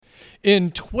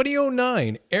In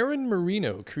 2009, Aaron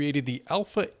Marino created the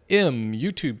Alpha M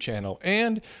YouTube channel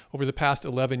and over the past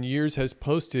 11 years has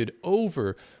posted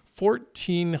over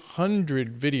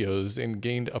 1,400 videos and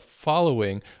gained a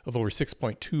following of over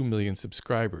 6.2 million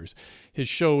subscribers. His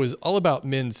show is all about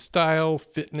men's style,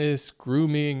 fitness,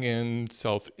 grooming, and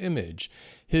self-image.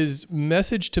 His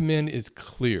message to men is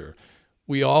clear.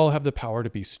 We all have the power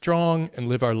to be strong and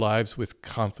live our lives with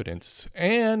confidence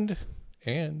and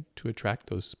to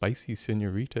attract those spicy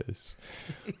senoritas.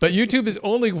 But YouTube is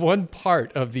only one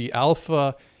part of the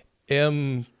Alpha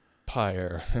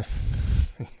Empire.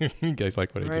 You guys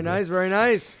like what I do? Very nice, very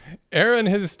nice. Aaron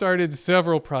has started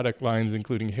several product lines,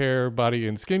 including hair, body,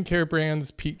 and skincare brands,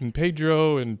 Pete and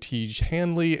Pedro and Tej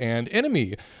Hanley, and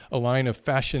Enemy, a line of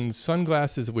fashion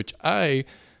sunglasses, which I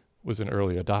was an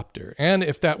early adopter. And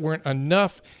if that weren't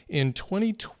enough, in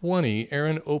 2020,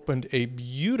 Aaron opened a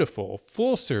beautiful,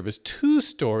 full-service,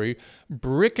 2-story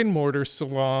brick-and-mortar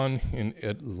salon in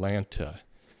Atlanta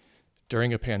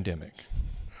during a pandemic.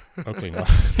 Okay, no,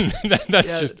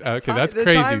 that's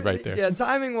crazy right there. Yeah,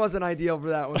 timing wasn't ideal for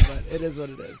that one, but it is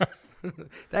what it is.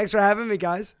 Thanks for having me,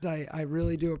 guys. I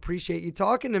really do appreciate you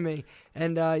talking to me,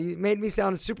 and you made me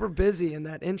sound super busy in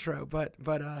that intro, but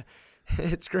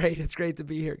it's great. It's great to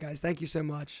be here, guys. Thank you so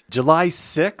much. July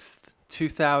 6th,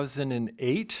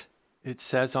 2008, it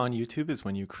says on YouTube, is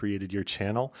when you created your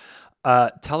channel.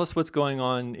 Tell us what's going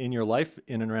on in your life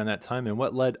in and around that time and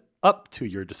what led up to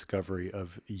your discovery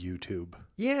of YouTube.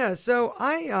 Yeah, so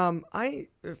I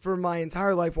for my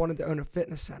entire life wanted to own a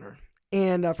fitness center.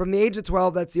 And from the age of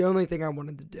 12, that's the only thing I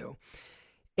wanted to do.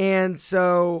 And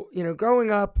so, growing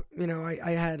up,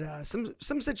 I had some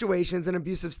situations, an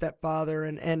abusive stepfather,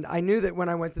 and I knew that when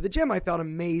I went to the gym, I felt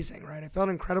amazing, right? I felt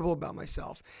incredible about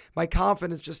myself. My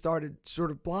confidence just started sort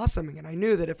of blossoming, and I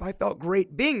knew that if I felt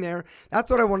great being there,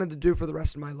 that's what I wanted to do for the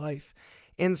rest of my life.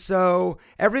 And so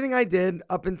everything I did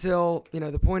up until,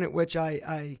 the point at which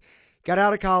I got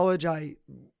out of college, I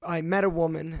met a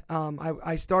woman.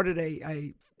 I started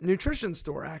a nutrition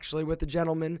store, actually, with a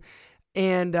gentleman,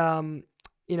 and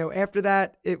after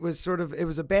that, it was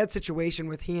a bad situation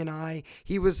with he and I.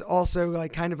 He was also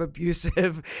like kind of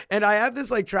abusive. And I have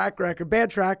this bad track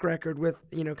record with,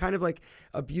 kind of like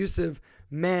abusive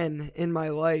men in my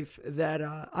life that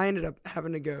I ended up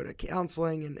having to go to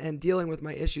counseling and dealing with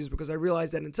my issues because I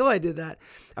realized that until I did that,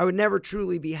 I would never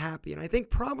truly be happy. And I think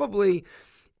probably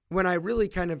when I really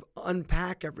kind of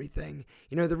unpack everything,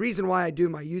 the reason why I do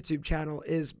my YouTube channel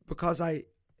is because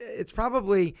it's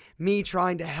probably me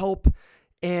trying to help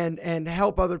and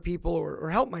help other people or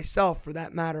help myself for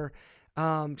that matter,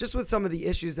 just with some of the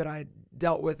issues that I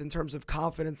dealt with in terms of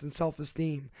confidence and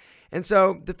self-esteem. And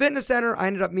so the fitness center, I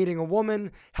ended up meeting a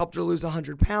woman, helped her lose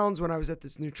 100 pounds when I was at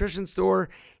this nutrition store.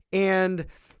 And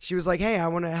she was like, hey, I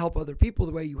want to help other people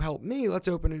the way you helped me. Let's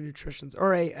open a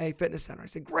fitness center. I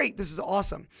said, great, this is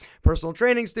awesome. Personal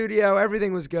training studio,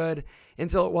 everything was good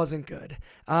until it wasn't good.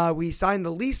 We signed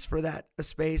the lease for that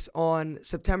space on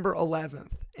September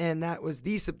 11th. And that was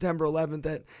the September 11th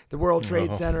that the World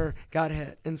Trade Center got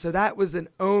hit. And so that was an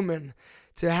omen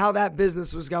to how that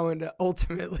business was going to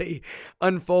ultimately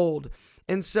unfold.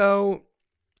 And so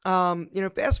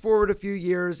fast forward a few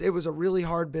years, it was a really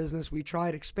hard business. We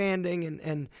tried expanding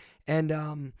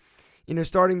and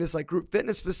starting this group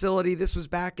fitness facility. This was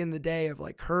back in the day of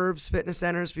Curves fitness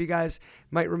centers. If you guys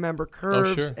might remember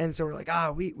Curves. Oh, sure. And so we're like,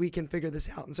 we can figure this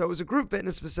out. And so it was a group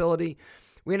fitness facility.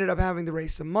 We ended up having to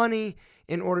raise some money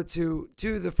in order to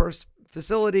do the first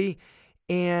facility.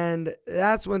 And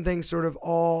that's when things sort of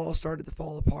all started to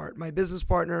fall apart. My business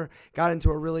partner got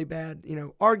into a really bad,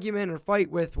 argument or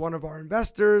fight with one of our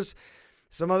investors.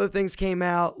 Some other things came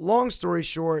out. Long story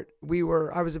short,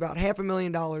 I was about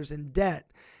 $500,000 in debt.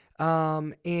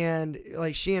 And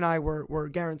she and I were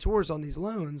guarantors on these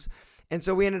loans. And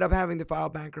so we ended up having to file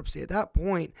bankruptcy. At that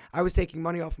point, I was taking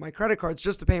money off my credit cards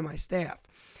just to pay my staff.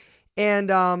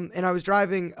 And I was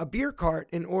driving a beer cart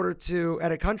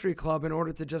at a country club in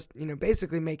order to just,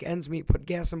 basically make ends meet, put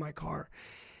gas in my car.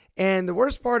 And the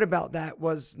worst part about that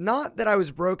was not that I was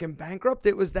broke and bankrupt.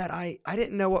 It was that I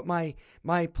didn't know what my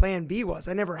plan B was.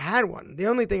 I never had one. The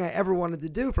only thing I ever wanted to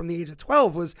do from the age of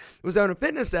 12 was own a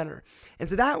fitness center. And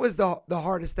so that was the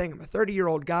hardest thing. I'm a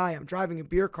 30-year-old guy. I'm driving a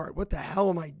beer cart. What the hell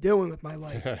am I doing with my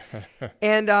life?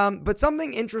 And but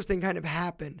something interesting kind of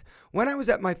happened. When I was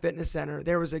at my fitness center,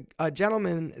 there was a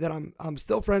gentleman that I'm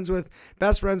still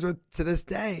best friends with to this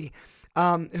day,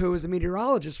 who was a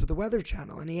meteorologist for the Weather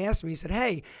Channel. And he asked me, he said,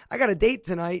 hey, I got a date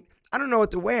tonight. I don't know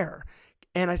what to wear.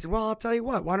 And I said, well, I'll tell you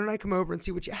what, why don't I come over and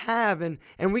see what you have? And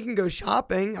we can go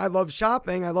shopping. I love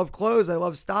shopping. I love clothes. I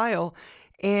love style.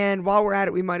 And while we're at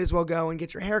it, we might as well go and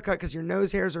get your hair cut because your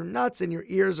nose hairs are nuts and your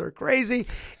ears are crazy.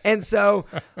 And so,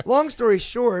 long story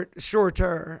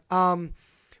shorter, I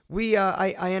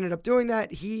ended up doing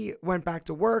that. He went back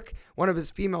to work. One of his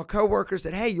female coworkers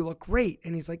said, "Hey, you look great."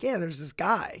 And he's like, "Yeah, there's this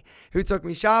guy who took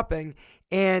me shopping."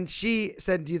 And she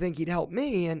said, "Do you think he'd help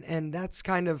me?" And that's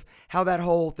kind of how that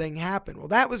whole thing happened. Well,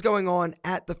 that was going on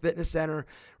at the fitness center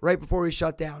right before we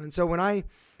shut down. And so when I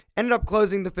ended up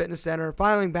closing the fitness center,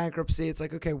 filing bankruptcy, it's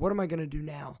like, okay, what am I going to do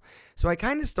now? So I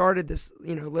kind of started this,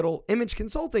 little image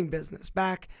consulting business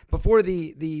back before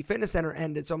the fitness center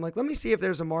ended. So I'm like, let me see if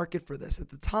there's a market for this. At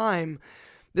the time,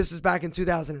 this was back in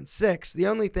 2006. The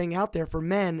only thing out there for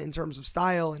men in terms of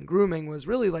style and grooming was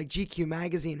really like GQ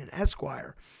magazine and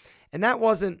Esquire. And that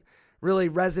wasn't really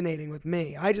resonating with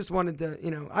me. I just wanted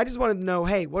to know,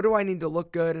 hey, what do I need to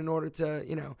look good in order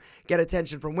to, get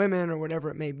attention from women or whatever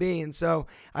it may be. And so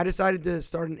I decided to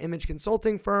start an image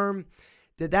consulting firm,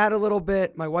 did that a little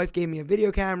bit. My wife gave me a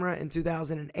video camera in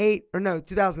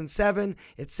 2007.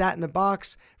 It sat in the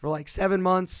box for like 7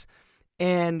 months.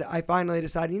 And I finally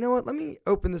decided, you know what, let me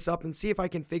open this up and see if I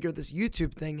can figure this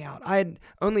YouTube thing out. I had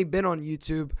only been on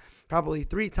YouTube probably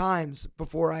 3 times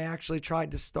before I actually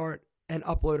tried to start and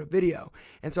upload a video.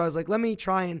 And so I was like, let me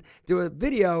try and do a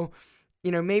video.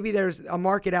 Maybe there's a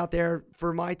market out there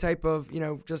for my type of,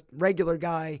 just regular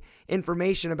guy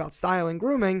information about style and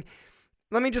grooming.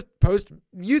 Let me just post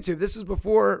YouTube. This was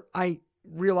before I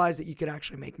realized that you could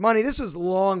actually make money. This was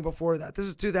long before that. This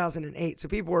was 2008. So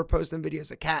people were posting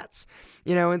videos of cats,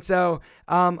 and so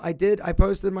I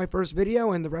posted my first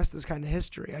video and the rest is kind of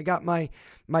history. I got my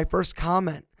first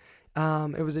comment.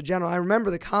 It was a gentleman. I remember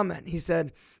the comment. He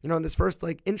said, in this first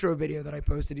intro video that I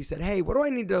posted, he said, "Hey, what do I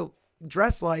need to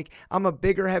dress like? I'm a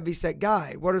bigger, heavy set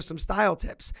guy. What are some style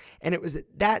tips?" And it was at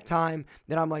that time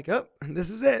that I'm like, oh, this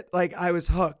is it. I was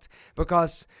hooked,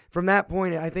 because from that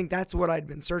point, I think that's what I'd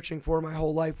been searching for my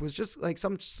whole life, was just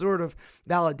some sort of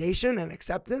validation and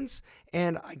acceptance.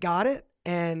 And I got it.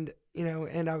 And,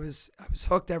 and I was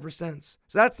hooked ever since.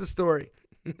 So that's the story.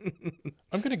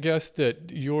 I'm going to guess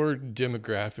that your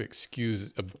demographic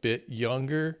skews a bit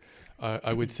younger.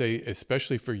 I would say,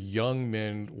 especially for young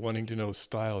men wanting to know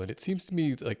style. And it seems to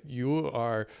me like you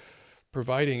are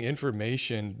providing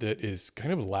information that is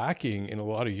kind of lacking in a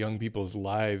lot of young people's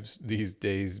lives these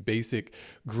days. Basic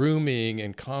grooming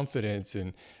and confidence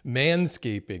and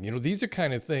manscaping. These are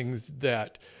kind of things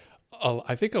that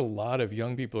I think a lot of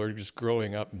young people are just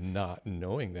growing up not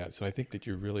knowing that. So I think that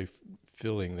you're really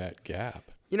filling that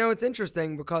gap. It's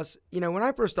interesting because, when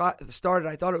I first started,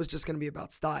 I thought it was just going to be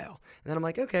about style. And then I'm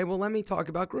like, okay, well, let me talk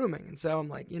about grooming. And so I'm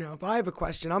like, if I have a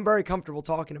question, I'm very comfortable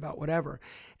talking about whatever.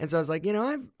 And so I was like,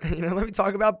 let me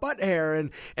talk about butt hair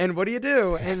and what do you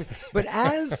do? But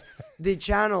as the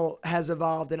channel has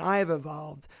evolved and I have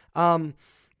evolved,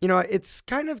 it's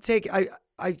kind of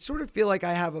I sort of feel like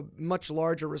I have a much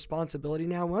larger responsibility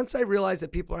now. Once I realize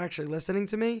that people are actually listening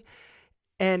to me,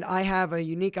 and I have a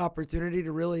unique opportunity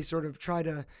to really sort of try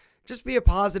to just be a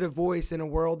positive voice in a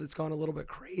world that's gone a little bit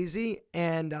crazy.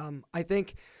 And I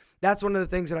think that's one of the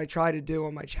things that I try to do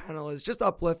on my channel, is just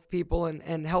uplift people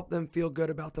and help them feel good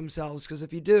about themselves. Because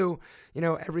if you do,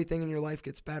 everything in your life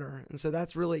gets better. And so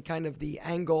that's really kind of the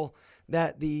angle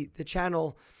that the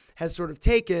channel has sort of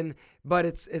taken. But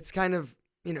it's kind of,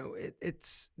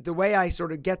 it's the way I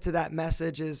sort of get to that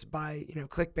message is by,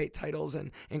 clickbait titles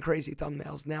and crazy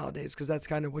thumbnails nowadays, because that's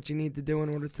kind of what you need to do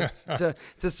in order to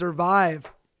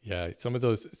survive. Yeah, some of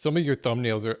your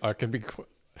thumbnails are can be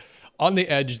on the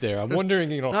edge there. I'm wondering,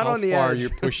 how far you're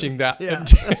pushing that. Yeah.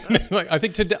 I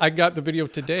think today I got the video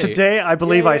today. Today, I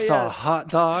believe I saw a hot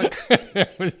dog.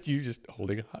 You just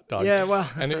holding a hot dog. Yeah, well,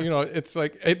 and it's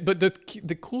like, but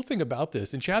the cool thing about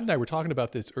this, and Chad and I were talking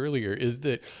about this earlier, is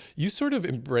that you sort of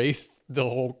embrace the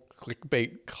whole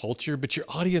clickbait culture, but your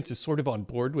audience is sort of on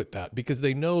board with that because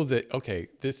they know that, okay,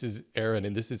 this is Aaron,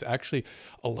 and this is actually,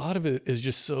 a lot of it is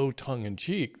just so tongue in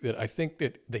cheek that I think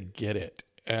that they get it.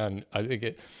 And I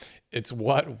think it's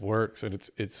what works, and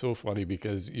it's so funny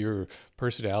because your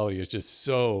personality is just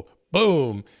so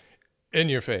boom in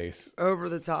your face, over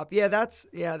the top. Yeah, that's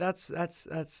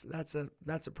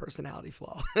a personality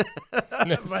flaw.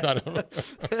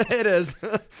 It is,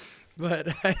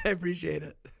 but I appreciate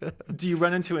it. Do you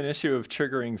run into an issue of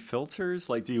triggering filters?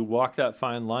 Do you walk that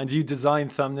fine line? Do you design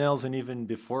thumbnails, and even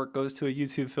before it goes to a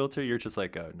YouTube filter, you're just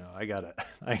like, oh no, I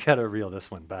gotta reel this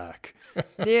one back?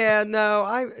 Yeah, no,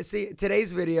 I see.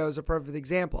 Today's video is a perfect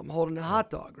example. I'm holding a hot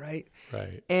dog, right?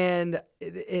 Right. And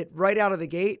it right out of the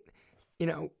gate,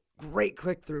 great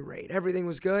click-through rate. Everything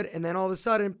was good, and then all of a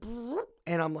sudden,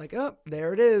 and I'm like, oh,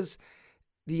 there it is.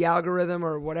 The algorithm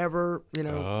or whatever,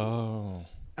 Oh.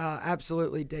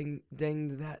 absolutely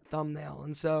dinged that thumbnail.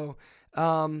 And so,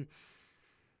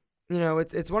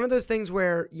 it's one of those things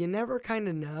where you never kind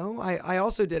of know. I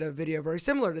also did a video very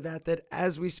similar to that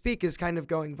as we speak is kind of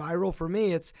going viral for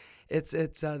me. It's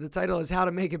the title is How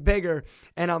to Make It Bigger,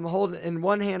 and I'm holding in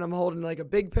one hand I'm holding like a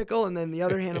big pickle, and then the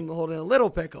other hand I'm holding a little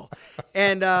pickle,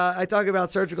 and I talk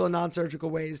about surgical and non-surgical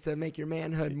ways to make your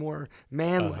manhood more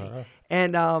manly,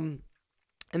 and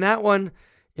that one,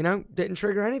 didn't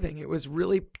trigger anything. It was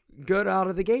really good out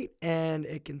of the gate, and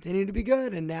it continued to be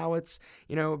good. And now it's,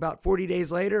 about 40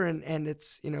 days later, and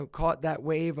it's, caught that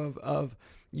wave of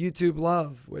YouTube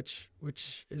love, which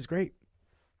is great.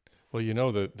 Well,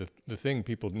 the thing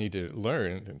people need to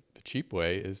learn, the cheap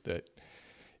way, is that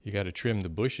you got to trim the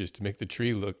bushes to make the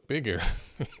tree look bigger.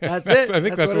 That's it. I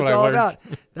think that's what it's I all learned. about.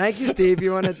 Thank you, Steve.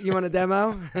 You want a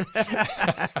demo?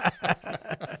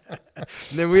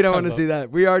 Then we don't want to see that.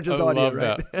 We are just audio,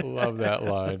 right? Love that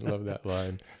line. Love that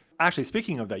line. Actually,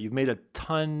 speaking of that, you've made a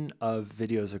ton of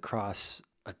videos across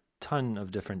a ton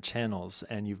of different channels,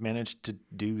 and you've managed to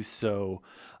do so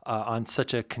on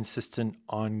such a consistent,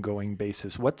 ongoing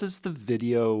basis. What does the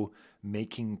video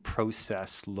making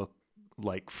process look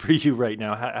like for you right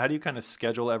now? How do you kind of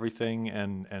schedule everything,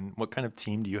 and what kind of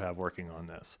team do you have working on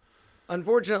this?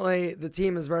 Unfortunately, the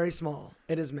team is very small.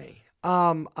 It is me.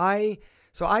 I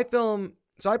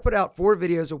put out 4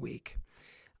 videos a week.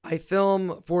 I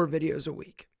film 4 videos a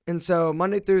week. And so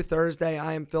Monday through Thursday,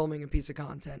 I am filming a piece of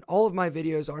content. All of my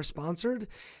videos are sponsored,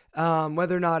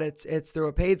 whether or not it's through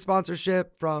a paid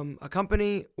sponsorship from a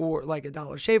company or like a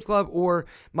Dollar Shave Club or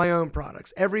my own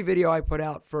products. Every video I put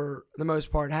out, for the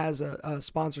most part, has a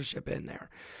sponsorship in there.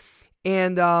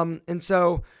 And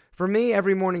so for me,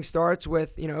 every morning starts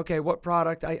with, okay, what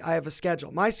product? I have a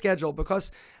schedule. My schedule,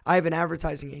 because I have an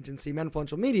advertising agency,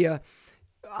 Menfluential Media,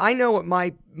 I know what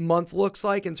my month looks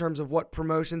like in terms of what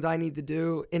promotions I need to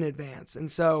do in advance.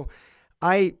 And so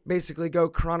I basically go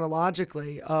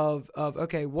chronologically of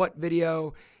okay, what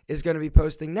video is going to be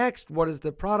posting next? What is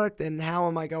the product, and how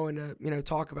am I going to,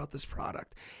 talk about this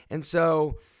product? And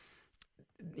so,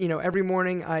 every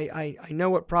morning I know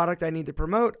what product I need to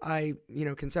promote. I,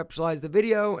 conceptualize the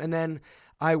video, and then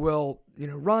I will,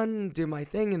 run, do my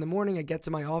thing in the morning. I get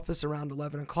to my office around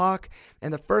 11 o'clock.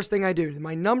 And the first thing I do,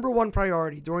 my number one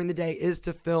priority during the day, is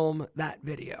to film that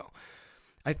video.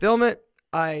 I film it.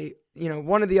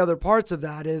 One of the other parts of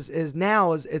that is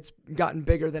it's gotten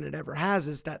bigger than it ever has,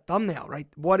 is that thumbnail, right?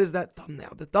 What is that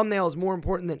thumbnail? The thumbnail is more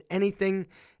important than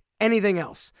anything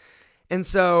else. And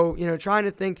so, trying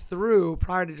to think through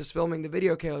prior to just filming the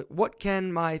video, okay, what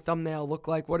can my thumbnail look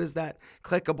like? What is that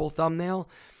clickable thumbnail?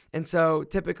 And so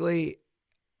typically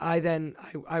I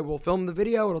will film the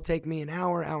video. It'll take me an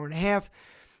hour and a half.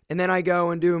 And then I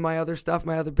go and do my other stuff,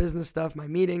 my other business stuff, my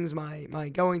meetings, my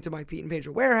going to my Pete and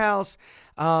Pedro warehouse,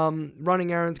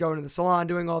 running errands, going to the salon,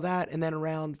 doing all that. And then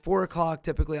around 4 o'clock,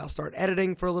 typically I'll start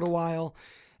editing for a little while.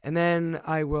 And then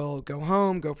I will go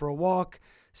home, go for a walk,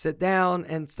 sit down,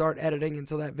 and start editing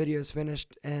until that video is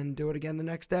finished, and do it again the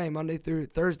next day, Monday through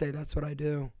Thursday. That's what I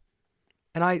do.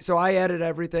 And I edit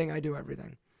everything. I do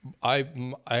everything. I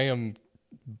am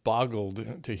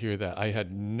boggled to hear that. I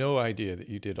had no idea that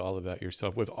you did all of that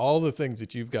yourself. With all the things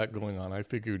that you've got going on, I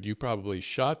figured you probably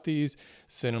shot these,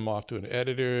 sent them off to an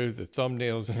editor, the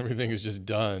thumbnails and everything is just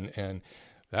done. And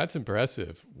that's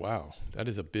impressive. Wow. That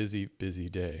is a busy, busy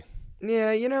day.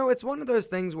 Yeah, it's one of those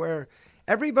things where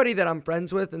everybody that I'm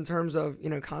friends with in terms of,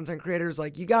 content creators,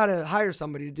 like, you got to hire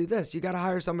somebody to do this. You got to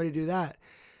hire somebody to do that.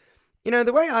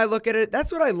 The way I look at it,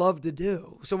 that's what I love to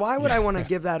do. So why would I want to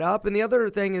give that up? And the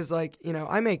other thing is, like,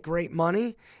 I make great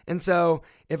money. And so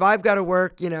if I've got to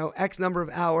work, X number of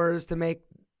hours to make,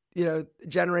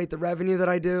 generate the revenue that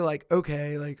I do, like,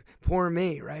 okay, like, poor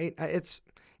me, right? It's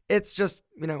just,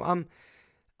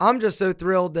 I'm just so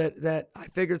thrilled that I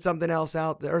figured something else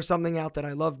out, or something out that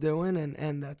I love doing,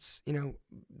 and that's,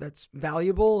 that's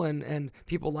valuable, and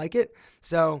people like it.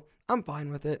 So I'm fine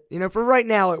with it. For right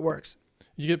now, it works.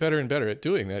 You get better and better at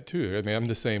doing that too. I mean, I'm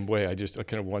the same way. I just a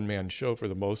kind of one-man show for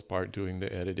the most part, doing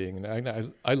the editing,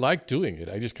 and I like doing it.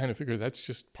 I just kind of figure that's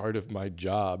just part of my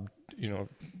job.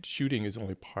 Shooting is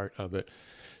only part of it.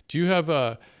 Do you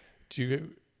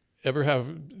ever have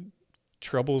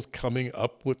troubles coming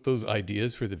up with those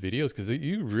ideas for the videos? Because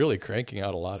you're really cranking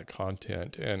out a lot of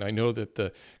content, and I know that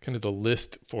the kind of the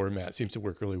list format seems to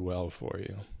work really well for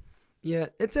you. Yeah,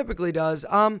 it typically does.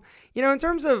 In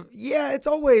terms of, it's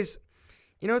always,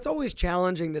 it's always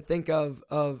challenging to think of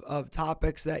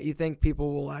topics that you think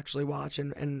people will actually watch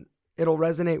and it'll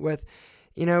resonate with,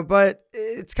 but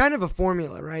it's kind of a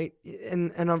formula, right?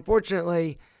 And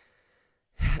unfortunately,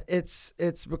 it's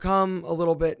become a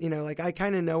little bit, like I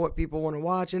kind of know what people want to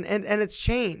watch, and it's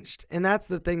changed. And that's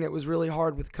the thing that was really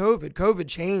hard with COVID. COVID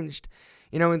changed,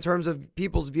 in terms of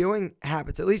people's viewing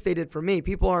habits. At least they did for me.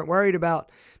 People aren't worried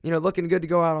about, looking good to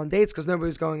go out on dates because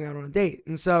nobody's going out on a date.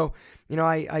 And so,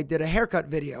 I did a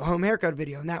home haircut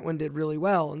video, and that one did really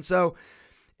well. And so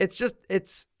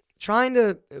it's trying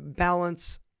to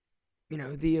balance,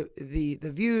 the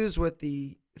views with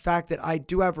the fact that I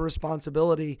do have a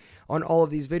responsibility on all of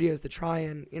these videos to try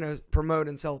and, promote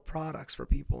and sell products for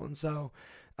people. And so,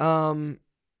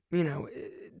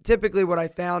 typically what I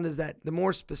found is that the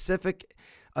more specific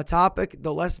a topic,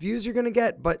 the less views you're going to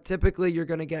get, but typically you're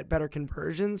going to get better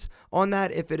conversions on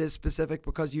that if it is specific,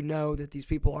 because that these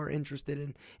people are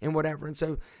interested in whatever. And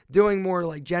so doing more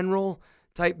like general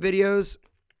type videos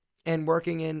and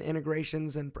working in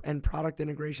integrations and product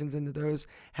integrations into those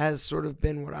has sort of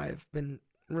been what I've been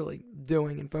really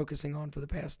doing and focusing on for the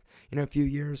past, few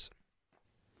years.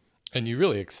 And you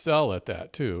really excel at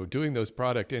that too. Doing those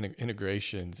product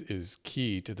integrations is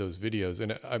key to those videos.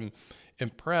 And I'm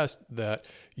impressed that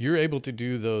you're able to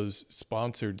do those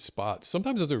sponsored spots.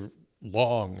 Sometimes those are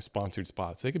long sponsored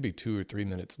spots. They could be 2 or 3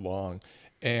 minutes long.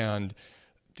 And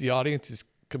the audience is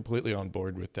completely on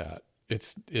board with that.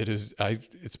 It's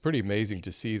pretty amazing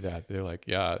to see that. They're like,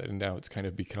 yeah, and now it's kind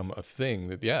of become a thing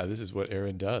that, yeah, this is what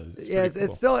Aaron does.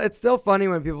 It's still funny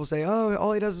when people say, oh,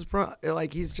 all he does is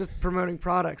he's just promoting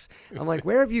products. I'm like,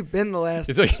 where have you been the last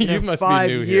it's like, you must 5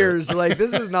 be new years? Here. Like,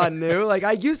 this is not new. Like,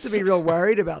 I used to be real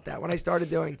worried about that when I started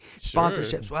doing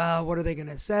sponsorships. Sure. Well, what are they going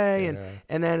to say? Yeah.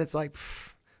 And then it's like,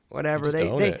 whatever. You just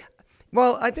own it.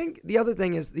 Well, I think the other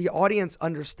thing is the audience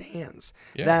understands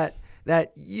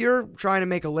that you're trying to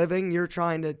make a living, you're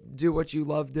trying to do what you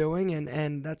love doing,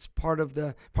 and that's part of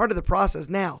the process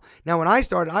now. Now, when I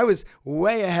started, I was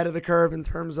way ahead of the curve in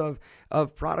terms of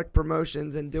product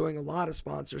promotions and doing a lot of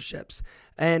sponsorships.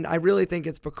 And I really think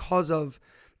it's because of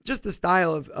just the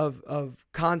style of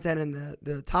content and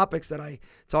the topics that I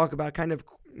talk about. Kind of,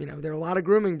 there are a lot of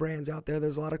grooming brands out there.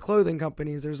 There's a lot of clothing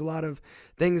companies. There's a lot of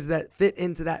things that fit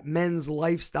into that men's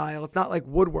lifestyle. It's not like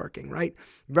woodworking, right?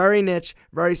 Very niche,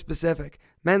 very specific.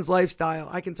 Men's lifestyle.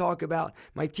 I can talk about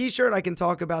my t-shirt. I can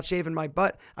talk about shaving my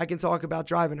butt. I can talk about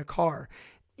driving a car,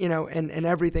 and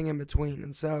everything in between.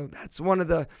 And so that's one of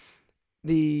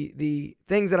the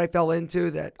things that I fell into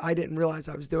that I didn't realize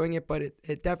I was doing it, but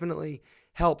it definitely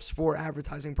helps for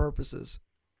advertising purposes.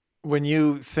 When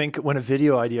a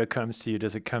video idea comes to you,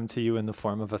 does it come to you in the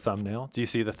form of a thumbnail? Do you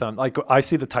see the like I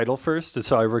see the title first, and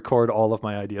so I record all of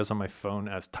my ideas on my phone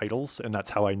as titles, and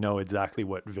that's how I know exactly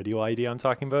what video idea I'm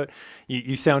talking about.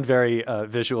 You sound very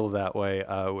visual that way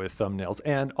with thumbnails.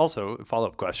 And also,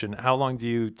 follow-up question, how long do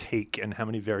you take and how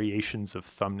many variations of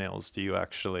thumbnails do you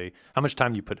how much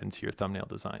time do you put into your thumbnail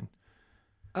design?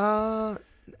 I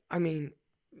mean,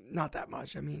 not that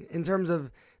much. I mean, in terms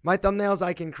of my thumbnails,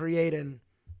 I can create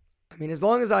as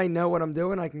long as I know what I'm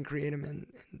doing, I can create them in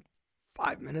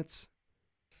 5 minutes.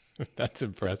 That's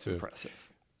impressive.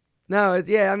 No, I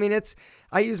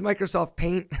use Microsoft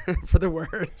Paint for the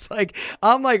words. Like,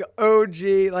 I'm like OG,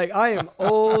 like I am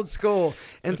old school.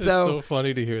 And It's so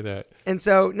funny to hear that. And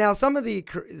so now some of the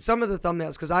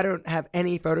thumbnails, because I don't have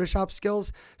any Photoshop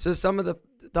skills, so some of the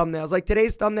thumbnails, like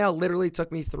today's thumbnail literally took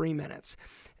me 3 minutes.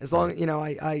 As long,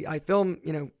 I film,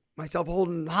 myself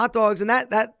holding hot dogs, and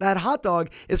that hot dog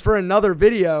is for another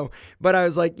video. But I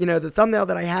was like, the thumbnail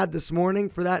that I had this morning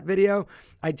for that video,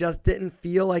 I just didn't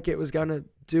feel like it was gonna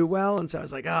do well, and so I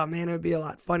was like, oh man, it would be a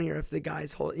lot funnier if the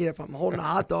guy's if I'm holding a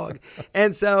hot dog.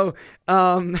 And so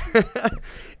I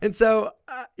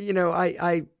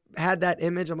had that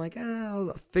image. I'm like,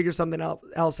 I'll figure something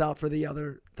else out for the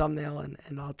other thumbnail, and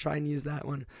I'll try and use that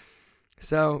one.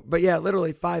 So, but yeah,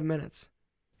 literally 5 minutes.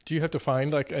 Do you have to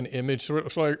find like an image? So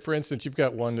like, for instance, you've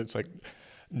got one that's like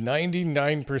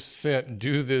 99%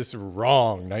 do this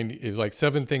wrong. It's like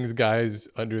 7 things guys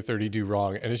under 30 do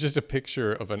wrong. And it's just a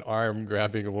picture of an arm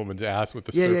grabbing a woman's ass with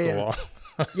a circle on.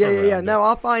 Yeah. No,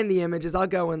 I'll find the images. I'll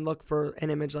go and look for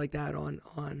an image like that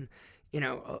on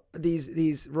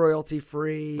these royalty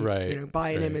free, buy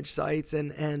an image sites.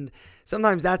 And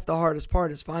sometimes that's the hardest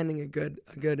part, is finding a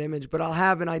good image. But I'll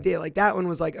have an idea. Like that one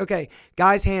was like, okay,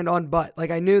 guy's hand on butt.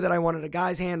 Like I knew that I wanted a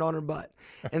guy's hand on her butt.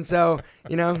 And so,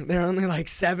 there are only like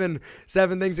seven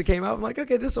things that came up. I'm like,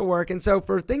 okay, this will work. And so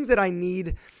for things that I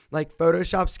need, like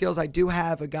Photoshop skills, I do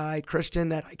have a guy, Christian,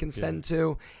 that I can send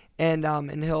to, and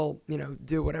he'll,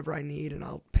 do whatever I need, and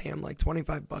I'll pay him like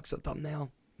 $25 a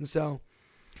thumbnail. And so,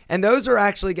 and those are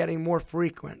actually getting more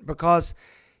frequent because,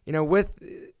 with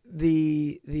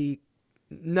the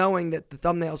knowing that the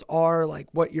thumbnails are like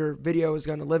what your video is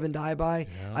going to live and die by,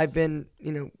 Yeah. I've been,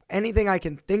 anything I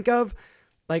can think of,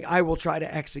 like I will try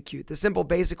to execute. The simple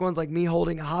basic ones like me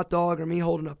holding a hot dog or me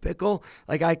holding a pickle,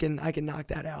 like I can knock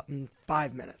that out in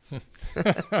 5 minutes.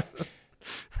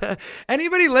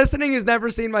 Anybody listening who's never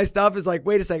seen my stuff is like,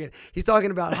 wait a second, he's talking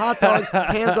about hot dogs,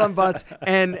 hands on butts,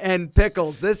 and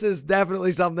pickles. This is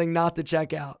definitely something not to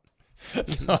check out.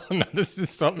 No, this is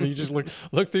something you just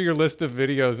look through your list of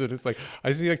videos and it's like,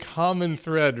 I see a common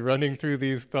thread running through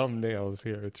these thumbnails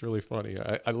here. It's really funny.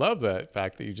 I love that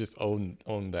fact that you just own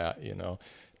that,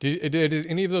 Did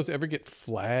any of those ever get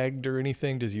flagged or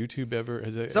anything? Does YouTube ever?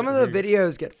 Some of the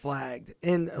videos get flagged,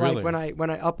 and Really? like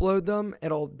when I upload them,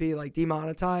 it'll be like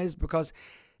demonetized because,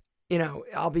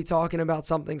 I'll be talking about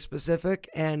something specific,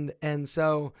 and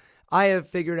so I have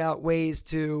figured out ways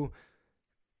to,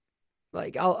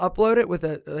 like, I'll upload it with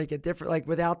a different, like,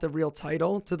 without the real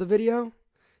title to the video,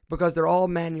 because they're all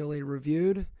manually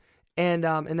reviewed, and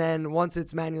then once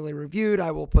it's manually reviewed,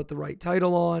 I will put the right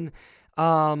title on.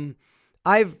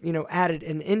 I've, added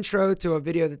an intro to a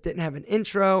video that didn't have an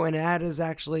intro, and ad has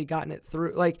actually gotten it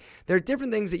through. Like, there are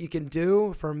different things that you can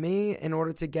do for me in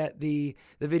order to get the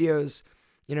videos,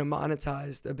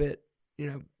 monetized a bit,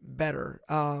 better.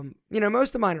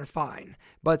 Most of mine are fine,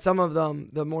 but some of them,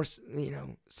 the more,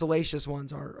 salacious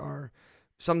ones are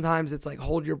sometimes it's like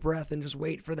hold your breath and just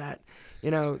wait for that,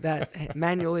 that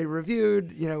manually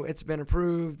reviewed, it's been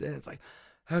approved, and it's like,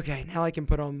 okay, now I can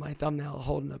put on my thumbnail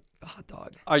holding a hot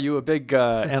dog. Are you a big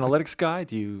analytics guy?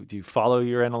 Do you follow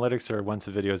your analytics, or once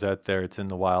the video's out there, it's in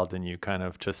the wild, and you kind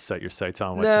of just set your sights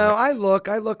on what's next? No, I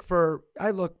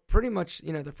look pretty much,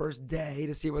 the first day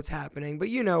to see what's happening. But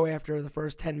after the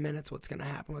first 10 minutes what's going to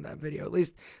happen with that video. At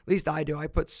least I do. I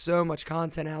put so much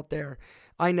content out there.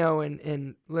 I know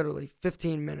in literally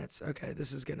 15 minutes, okay,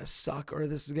 this is going to suck or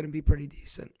this is going to be pretty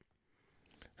decent.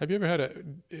 Have you ever had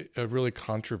a really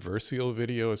controversial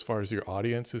video as far as your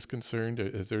audience is concerned?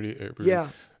 Is there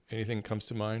anything comes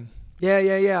to mind?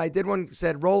 Yeah. I did one that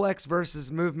said Rolex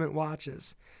versus Movement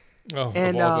watches. Oh,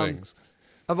 and, of all things.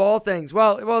 Of all things.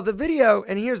 Well, the video,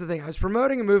 and here's the thing. I was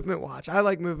promoting a Movement watch. I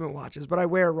like Movement watches, but I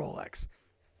wear a Rolex.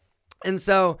 And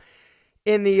so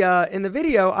in the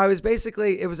video, I was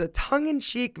it was a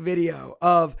tongue-in-cheek video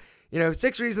of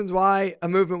 6 reasons why a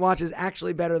Movement watch is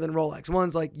actually better than Rolex.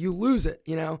 One's like, you lose it,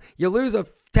 you lose a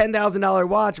 $10,000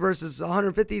 watch versus a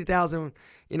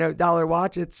 $150,000, dollar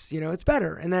watch. It's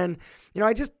better. And then,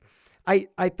 I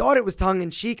thought it was tongue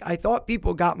in cheek. I thought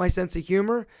people got my sense of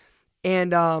humor,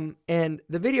 and the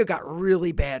video got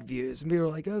really bad views, and people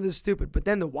were like, oh, this is stupid. But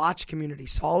then the watch community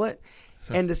saw it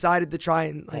and decided to try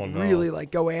and really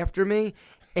go after me.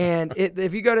 And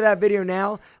if you go to that video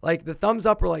now, like the thumbs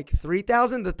up are like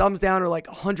 3,000, the thumbs down are like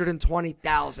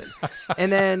 120,000.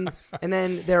 and then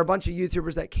there are a bunch of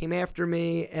YouTubers that came after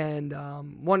me, and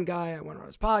one guy, I went on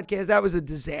his podcast. That was a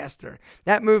disaster.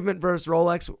 That Movement versus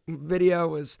Rolex video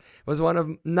was one of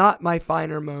not my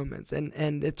finer moments, and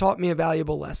it taught me a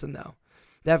valuable lesson though.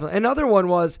 Definitely. Another one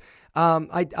was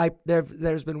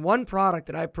there's been one product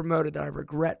that I promoted that I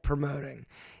regret promoting.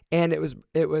 And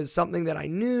it was something that I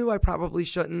knew I probably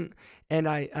shouldn't, and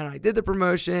I did the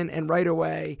promotion, and right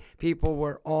away people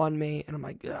were on me, and I'm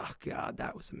like, oh God,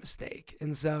 that was a mistake.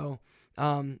 And so,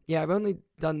 I've only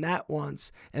done that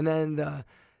once, and then the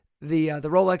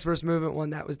Rolex versus Movement one,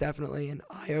 that was definitely an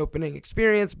eye-opening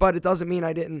experience. But it doesn't mean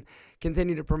I didn't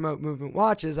continue to promote Movement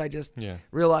watches. I just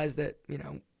realized that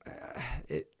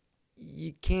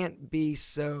you can't be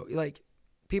so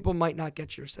people might not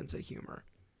get your sense of humor.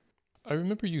 I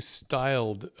remember you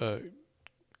styled a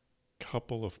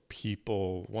couple of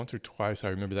people once or twice. I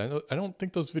remember that. I don't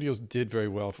think those videos did very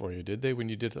well for you, did they? When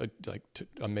you did a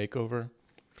makeover?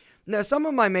 No, some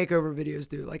of my makeover videos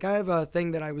do. Like I have a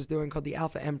thing that I was doing called the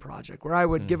Alpha M Project, where I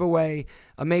would give away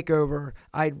a makeover.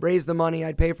 I'd raise the money,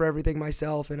 I'd pay for everything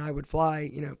myself, and I would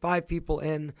fly 5 people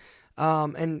in,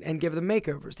 and give them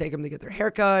makeovers, take them to get their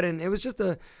haircut, and it was just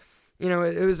it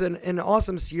was an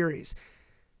awesome series.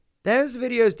 Those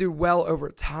videos do well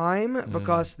over time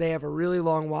because they have a really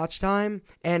long watch time,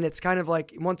 and it's kind of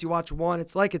like once you watch one,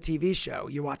 it's like a TV show.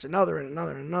 You watch another and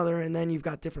another and another, and then you've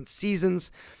got different seasons.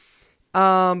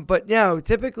 But no,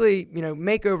 typically,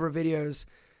 makeover videos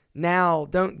now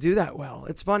don't do that well.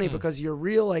 It's funny because your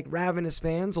real ravenous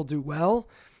fans will do well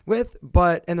with,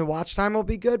 and the watch time will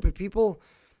be good, but people,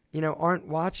 aren't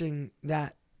watching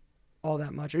that all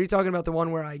that much. Are you talking about the one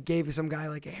where I gave some guy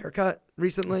a haircut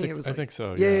recently? I think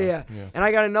so. Yeah. And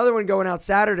I got another one going out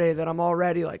Saturday that I'm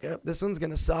already this one's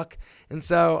going to suck. And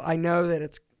so I know that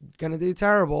it's going to do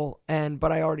terrible,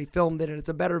 but I already filmed it and it's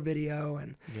a better video.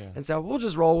 And so we'll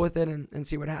just roll with it and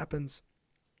see what happens.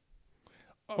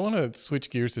 I want to switch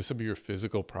gears to some of your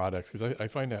physical products because I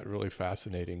find that really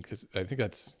fascinating because I think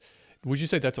would you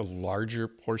say that's a larger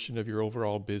portion of your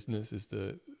overall business is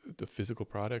the physical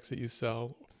products that you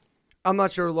sell? I'm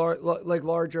not sure,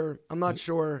 larger. I'm not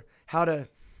sure how to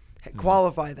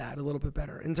qualify that a little bit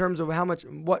better in terms of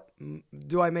what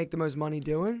do I make the most money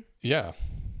doing? Yeah.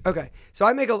 Okay, so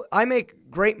I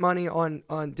make great money on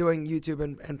doing YouTube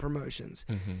and promotions.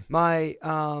 My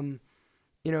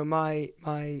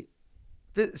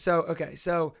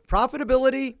so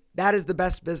profitability, that is the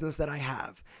best business that I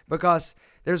have because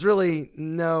there's really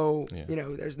no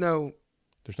there's no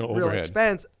real overhead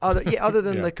expense other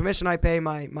than Yeah. the commission I pay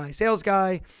my sales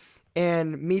guy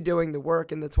and me doing the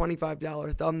work and the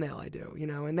 $25 thumbnail I do,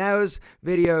 and those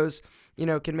videos,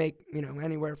 can make,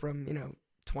 anywhere from,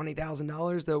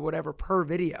 $20,000 to whatever per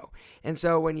video. And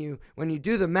so when you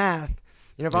do the math,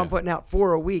 if I'm putting out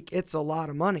 4 a week, it's a lot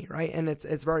of money, right? And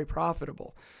it's very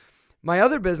profitable. My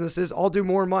other businesses all do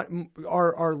more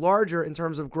are larger in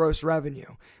terms of gross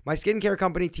revenue. My skincare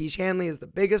company, Tiege Hanley, is the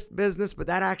biggest business, but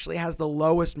that actually has the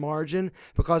lowest margin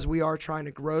because we are trying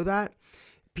to grow that.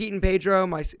 Pete and Pedro,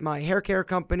 my hair care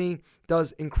company,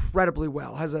 does incredibly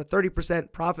well, has a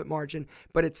 30% profit margin,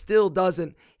 but it still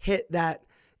doesn't hit that,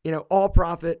 all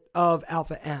profit of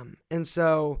Alpha M. And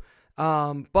so,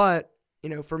 but,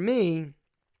 for me,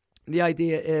 the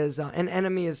idea is an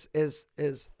enemy is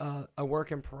a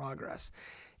work in progress.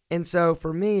 And so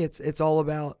for me, it's all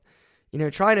about,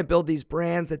 trying to build these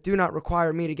brands that do not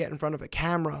require me to get in front of a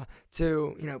camera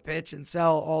to, pitch and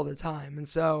sell all the time. And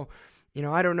so,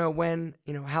 I don't know when,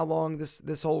 how long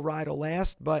this whole ride will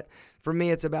last, but for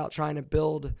me, it's about trying to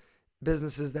build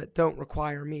businesses that don't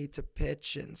require me to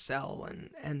pitch and sell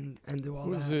and do all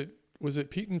that. Was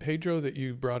it Pete and Pedro that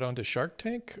you brought onto Shark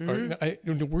Tank?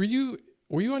 Mm-hmm. Or,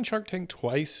 were you on Shark Tank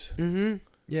twice? Mm-hmm.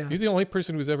 Yeah. You're the only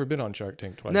person who's ever been on Shark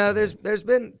Tank twice. No, there's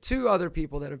been 2 other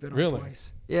people that have been on Really?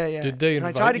 twice. Yeah, yeah. Did they and I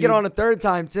invite tried to get you? on a 3rd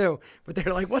time too, but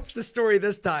they're like, "What's the story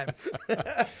this time?"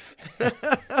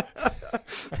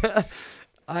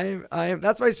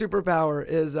 That's my superpower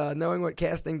is knowing what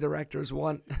casting directors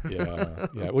want. Yeah.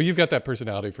 Well, you've got that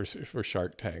personality for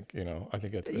Shark Tank. I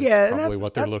think that's and probably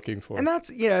what they're looking for. And that's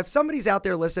if somebody's out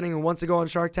there listening and wants to go on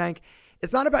Shark Tank,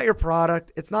 it's not about your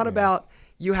product. It's not about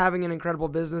you having an incredible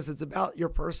business. It's about your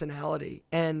personality,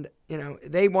 and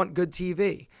they want good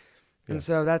TV. And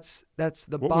so that's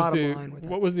the bottom line with it.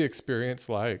 What was the experience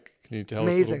like? Can you tell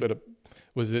Amazing. us a little bit?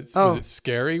 Was it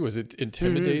scary? Was it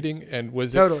intimidating? Mm-hmm. And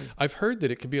was Totally. I've heard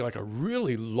that it can be like a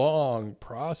really long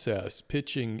process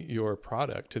pitching your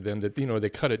product to them. That they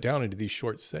cut it down into these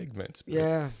short segments.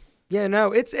 Yeah.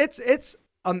 No,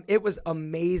 it was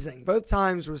amazing. Both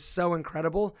times was so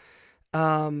incredible.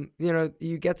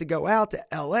 You get to go out to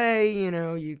LA,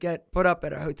 you get put up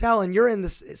at a hotel and you're in the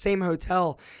same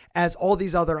hotel as all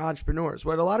these other entrepreneurs.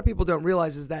 What a lot of people don't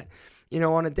realize is that,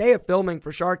 on a day of filming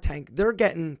for Shark Tank, they're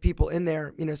getting people in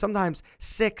there, sometimes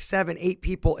 6, 7, 8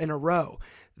 people in a row.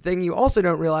 The thing you also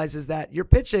don't realize is that you're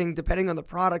pitching depending on the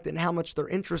product and how much they're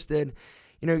interested.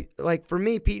 Like for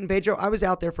me, Pete and Pedro, I was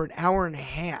out there for an hour and a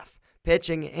half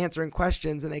pitching and answering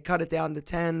questions, and they cut it down to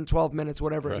 10, 12 minutes,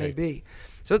 whatever it may be.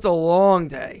 So it's a long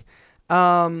day.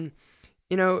 And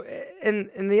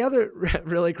the other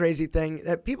really crazy thing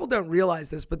that people don't realize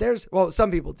this, but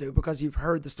some people do because you've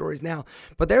heard the stories now,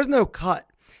 but there's no cut.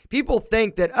 People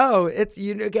think that, it's,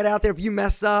 get out there, if you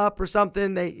mess up or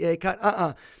something, they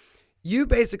cut. You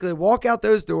basically walk out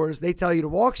those doors. They tell you to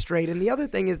walk straight. And the other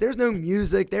thing is there's no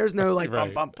music. There's no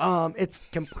bum, bum, bum. It's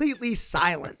completely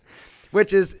silent,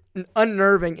 which is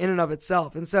unnerving in and of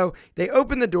itself. And so they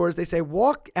open the doors. They say,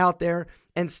 walk out there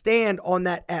and stand on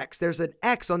that X. There's an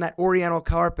X on that oriental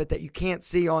carpet that you can't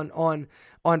see on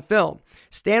film.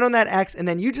 Stand on that X, and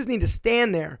then you just need to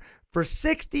stand there for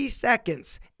 60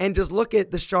 seconds and just look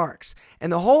at the sharks.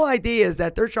 And the whole idea is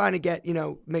that they're trying to get,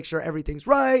 make sure everything's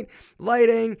right,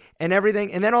 lighting and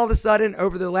everything. And then all of a sudden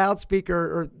over the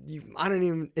loudspeaker,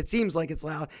 it seems like it's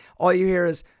loud. All you hear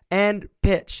is, and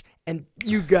pitch, and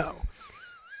you go.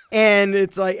 And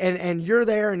it's like, and you're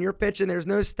there and you're pitching. There's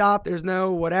no stop. There's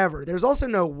no whatever. There's also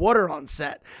no water on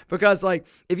set because, like,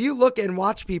 if you look and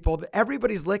watch people,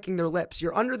 everybody's licking their lips.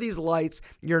 You're under these lights.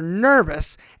 You're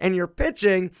nervous and you're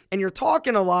pitching and you're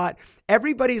talking a lot.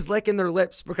 Everybody's licking their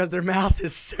lips because their mouth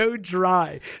is so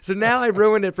dry. So now I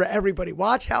ruined it for everybody.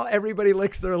 Watch how everybody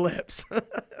licks their lips.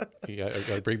 You got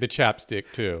to bring the chapstick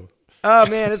too. Oh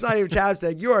man, it's not even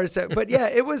chapstick. You are so. But yeah,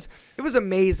 it was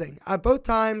amazing. Both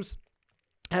times.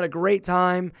 Had a great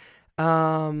time.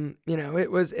 It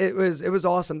was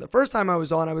awesome. The first time I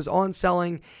was on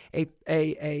selling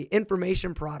a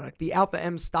information product, the Alpha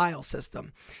M Style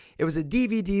System. It was a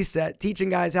DVD set teaching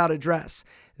guys how to dress.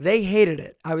 They hated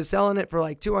it. I was selling it for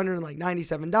like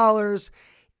 $297.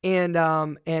 And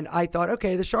I thought,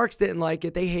 okay, the Sharks didn't like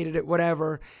it. They hated it,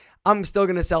 whatever. I'm still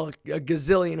going to sell a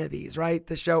gazillion of these, right?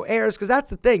 The show airs, because that's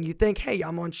the thing. You think, hey,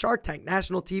 I'm on Shark Tank,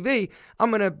 national TV. I'm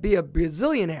going to be a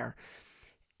gazillionaire.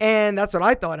 And that's what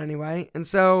I thought anyway. And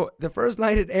so the first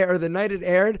night it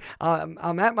aired,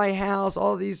 I'm at my house.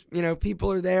 All these,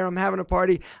 people are there. I'm having a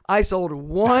party. I sold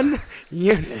 1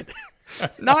 unit.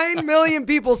 9 million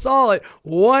people saw it,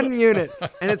 1 unit.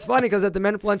 And it's funny because at the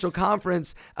Menfluential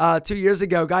Conference 2 years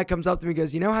ago, a guy comes up to me and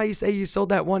goes, you know how you say you sold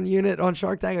that 1 unit on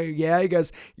Shark Tank? I go, yeah. He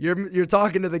goes, you're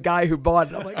talking to the guy who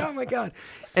bought it. I'm like, oh my God.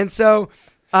 And so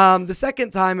the second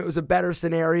time it was a better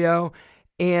scenario.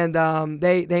 And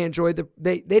they enjoyed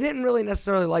they didn't really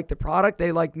necessarily like the product.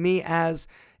 They liked me as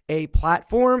a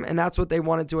platform, and that's what they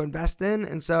wanted to invest in.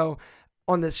 And so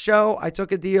on this show, I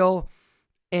took a deal.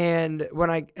 And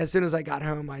as soon as I got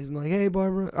home, I was like, hey,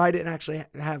 Barbara. I didn't actually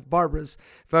have Barbara's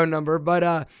phone number, but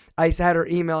I had her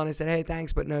email and I said, hey,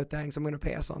 thanks, but no thanks. I'm going to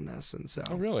pass on this. And so.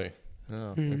 Oh, really?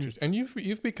 Oh, interesting. And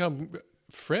you've become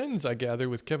friends, I gather,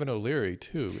 with Kevin O'Leary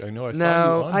too. I know I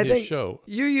saw you on his show.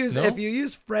 If you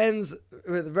use friends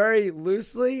with very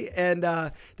loosely, and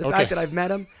the fact that I've met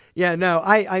him. Yeah, no,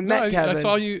 I met Kevin. I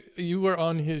saw you were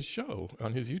on his show,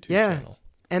 on his YouTube channel.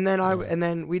 And then and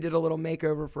then we did a little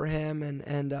makeover for him,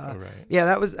 and yeah,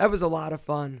 that was a lot of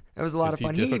fun. It was a lot of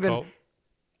fun. Difficult?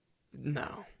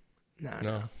 No,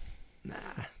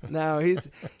 he's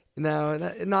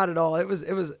not at all. It was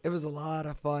a lot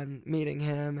of fun meeting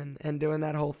him and doing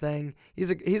that whole thing.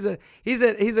 He's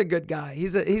a good guy.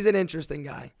 He's an interesting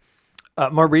guy.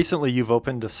 More recently, you've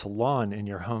opened a salon in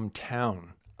your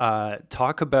hometown.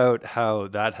 Talk about how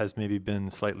that has maybe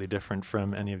been slightly different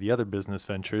from any of the other business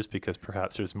ventures, because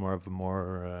perhaps there's more of a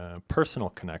more personal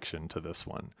connection to this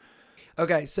one.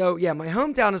 Okay, so yeah, my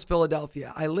hometown is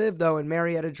Philadelphia. I live, though, in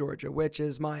Marietta, Georgia, which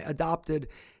is my adopted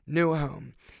new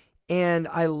home. And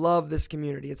I love this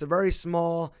community. It's a very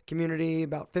small community,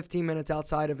 about 15 minutes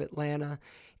outside of Atlanta.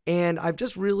 And I've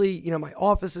just really, my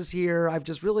office is here. I've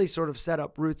just really sort of set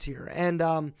up roots here. And,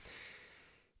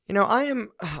 I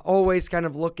am always kind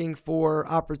of looking for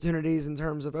opportunities in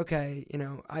terms of, okay,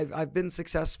 I've been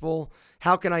successful.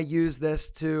 How can I use this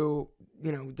to,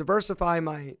 diversify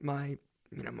my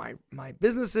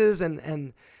businesses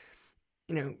and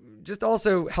just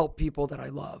also help people that I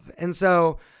love. And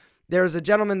so there's a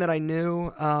gentleman that I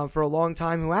knew for a long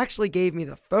time who actually gave me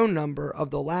the phone number of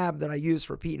the lab that I use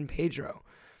for Pete and Pedro.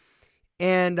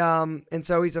 And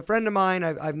so he's a friend of mine.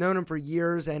 I've known him for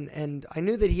years, and I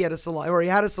knew that he had a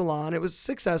salon. It was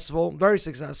successful, very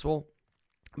successful,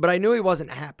 but I knew he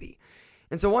wasn't happy.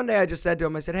 And so one day I just said to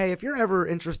him, I said, hey, if you're ever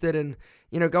interested in,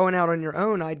 going out on your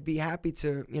own, I'd be happy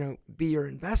to, be your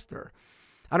investor.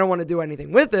 I don't want to do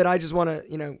anything with it. I just want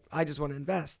to,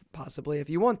 invest possibly if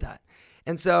you want that.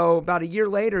 And so about a year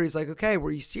later, he's like, okay,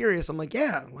 were you serious? I'm like,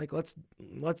 yeah, like, let's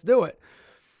do it.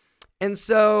 And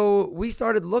so we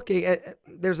started looking at,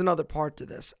 there's another part to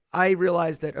this. I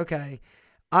realized that, okay,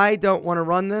 I don't want to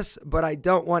run this, but I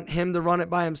don't want him to run it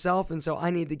by himself. And so I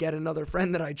need to get another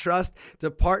friend that I trust to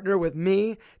partner with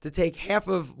me to take half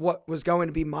of what was going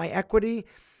to be my equity.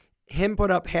 Him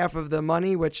put up half of the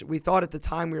money, which we thought at the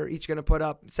time we were each going to put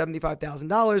up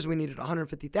 $75,000. We needed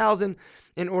 $150,000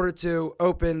 in order to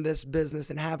open this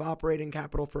business and have operating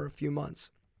capital for a few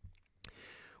months.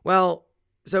 Well,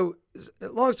 so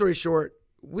long story short,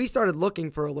 we started looking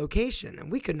for a location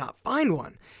and we could not find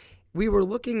one. We were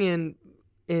looking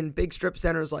in big strip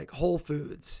centers like Whole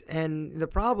Foods. And the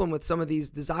problem with some of these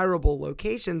desirable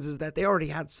locations is that they already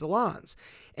had salons.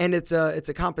 And it's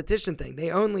a competition thing.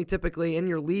 They only typically in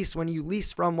your lease, when you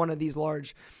lease from one of these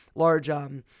large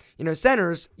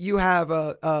centers, you have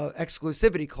a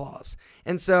exclusivity clause.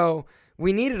 And so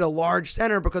we needed a large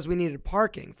center because we needed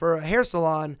parking. For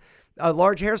a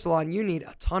large hair salon, you need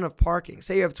a ton of parking.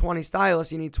 Say you have 20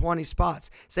 stylists, you need 20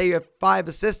 spots. Say you have 5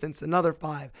 assistants, another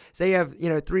 5. Say you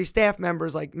have 3 staff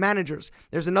members like managers,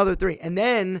 there's another 3. And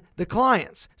then the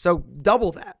clients. So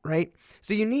double that, right?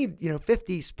 So you need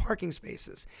 50 parking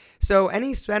spaces. So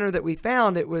any center that we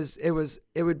found, it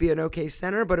would be an okay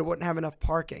center, but it wouldn't have enough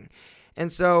parking.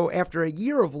 And so after a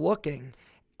year of looking,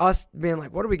 us being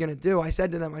like, what are we going to do? I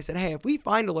said to them, hey, if we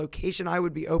find a location, I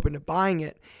would be open to buying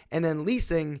it and then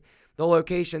leasing the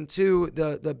location to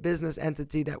the business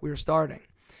entity that we were starting.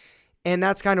 And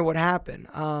that's kind of what happened.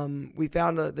 We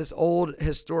found this old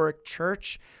historic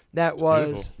church that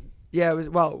was, beautiful. Yeah,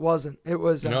 it wasn't. It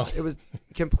was, No. It was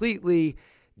completely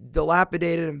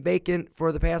dilapidated and vacant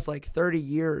for the past like 30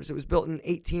 years. It was built in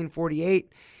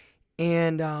 1848,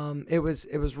 and it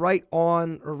was right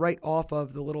on or right off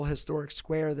of the little historic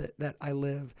square that I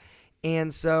live.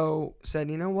 And so said,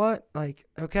 you know what? Like,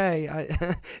 okay,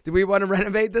 do we want to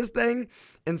renovate this thing?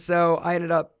 And so I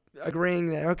ended up agreeing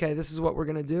that, okay, this is what we're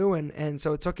going to do. And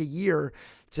so it took a year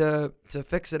to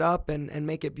fix it up and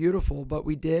make it beautiful. But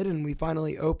we did, and we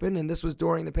finally opened, and this was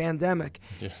during the pandemic.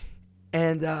 Yeah.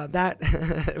 And that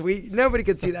nobody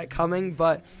could see that coming,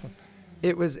 but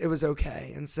it was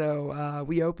okay. And so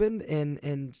we opened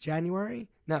in January.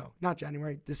 No, not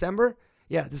January, December.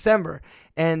 Yeah, December.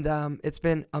 And it's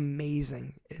been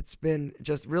amazing. It's been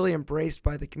just really embraced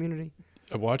by the community.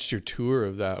 I watched your tour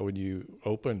of that when you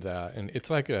opened that, and it's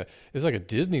like a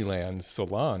Disneyland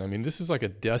salon. I mean, this is like a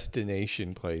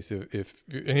destination place. If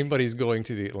anybody's going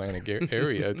to the Atlanta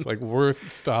area, it's like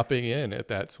worth stopping in at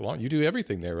that salon. You do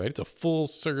everything there, right? It's a full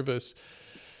service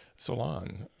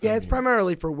salon. Yeah, it's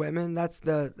primarily for women. That's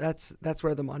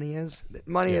where the money is.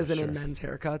 Money isn't in men's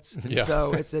haircuts. Yeah.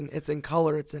 So it's in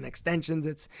color, it's in extensions,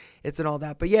 it's in all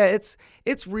that. But yeah,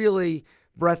 it's really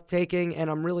breathtaking, and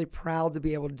I'm really proud to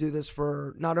be able to do this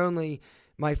for not only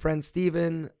my friend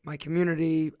Steven, my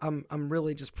community. I'm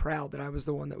really just proud that I was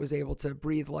the one that was able to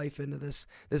breathe life into this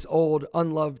old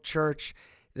unloved church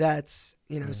that's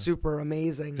super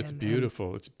amazing. It's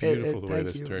beautiful. It's beautiful the way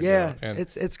this turned out. Yeah,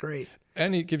 it's great.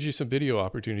 And it gives you some video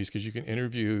opportunities because you can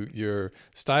interview your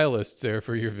stylists there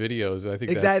for your videos. I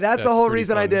think exactly that's the whole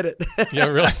reason fun. I did it. Yeah,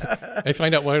 really. I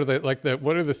find out what are the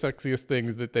sexiest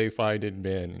things that they find in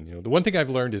men. And, the one thing I've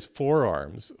learned is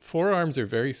forearms. Forearms are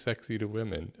very sexy to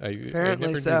women. Apparently I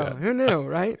never so. knew that. Who knew,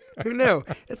 right? Who knew?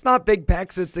 It's not big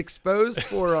pecs; it's exposed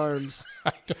forearms.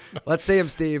 I don't know. Let's see him,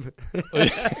 Steve.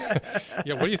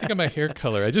 Yeah. What do you think of my hair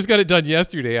color? I just got it done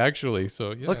yesterday, actually.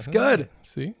 So yeah, looks good.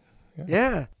 See.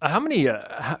 Yeah. How many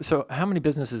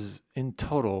businesses in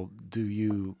total do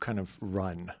you kind of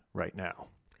run right now?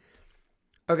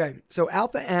 Okay, so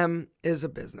Alpha M is a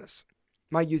business,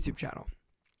 my YouTube channel.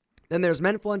 Then there's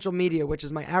Menfluential Media, which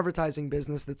is my advertising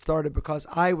business that started because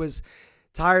I was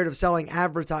tired of selling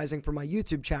advertising for my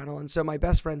YouTube channel. And so my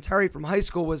best friend Terry from high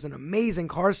school was an amazing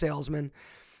car salesman,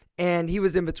 and he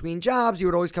was in between jobs. He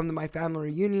would always come to my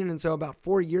family reunion. And so about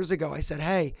 4 years ago, I said,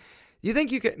 hey, do you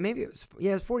think you could, maybe it was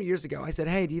 4 years ago. I said,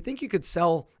 hey, do you think you could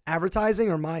sell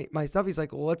advertising or my stuff? He's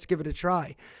like, well, let's give it a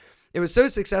try. It was so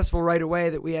successful right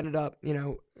away that we ended up,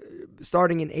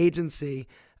 starting an agency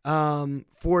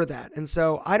for that. And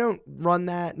so I don't run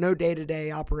that, no day-to-day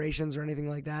operations or anything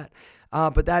like that.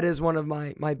 But that is one of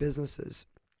my businesses.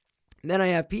 And then I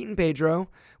have Pete and Pedro,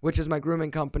 which is my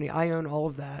grooming company. I own all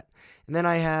of that. And then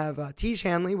I have Tiege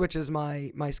Hanley, which is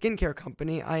my skincare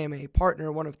company. I am a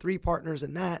partner, one of 3 partners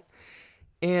in that.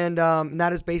 And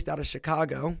that is based out of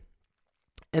Chicago.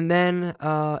 And then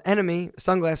Enemy,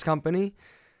 sunglass company,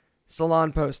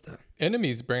 Salon Posta.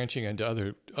 Enemy's branching into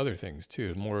other things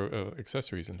too, more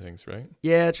accessories and things, right?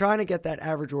 Yeah, trying to get that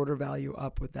average order value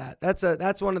up with that.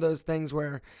 That's one of those things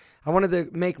where I wanted to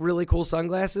make really cool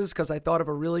sunglasses because I thought of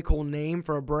a really cool name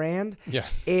for a brand. Yeah.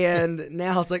 And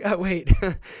now it's like, oh, wait,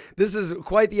 this is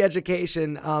quite the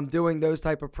education doing those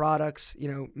type of products,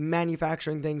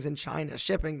 manufacturing things in China,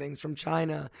 shipping things from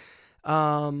China.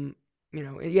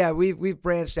 We've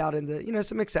branched out into,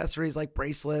 some accessories like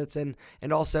bracelets and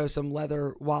also some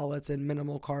leather wallets and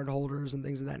minimal card holders and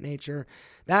things of that nature.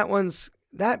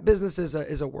 That business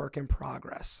is a work in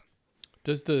progress.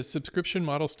 Does the subscription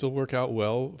model still work out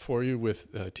well for you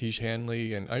with Tiege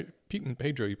Hanley and Pete and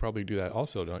Pedro? You probably do that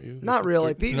also, don't you? Not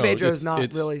really. Pete and Pedro is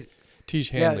not really.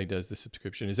 Tiege Hanley does the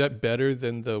subscription. Is that better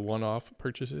than the one-off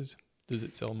purchases? Does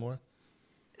it sell more?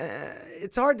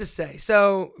 It's hard to say.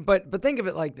 So, but think of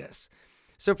it like this.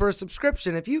 So for a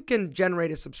subscription, if you can generate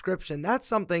a subscription, that's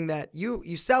something that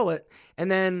you sell it,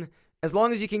 and then as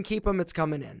long as you can keep them, it's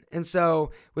coming in. And so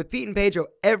with Pete and Pedro,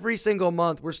 every single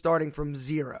month we're starting from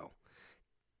zero.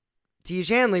 Tiege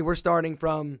Hanley, we're starting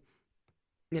from,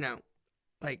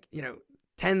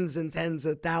 tens and tens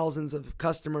of thousands of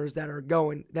customers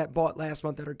that bought last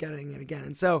month that are getting it again.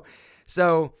 And so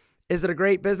is it a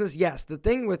great business? Yes. The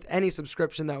thing with any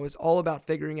subscription though is all about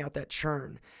figuring out that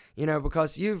churn,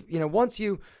 because once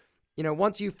you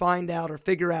find out or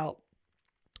figure out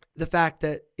the fact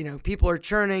that, people are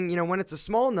churning, when it's a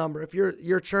small number, if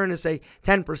your churn is say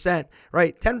 10%,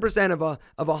 right? 10%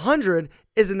 of 100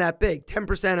 isn't that big.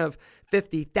 10% of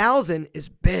 50,000 is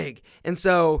big. And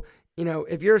so,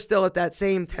 if you're still at that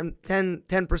same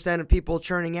 10% of people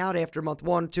churning out after month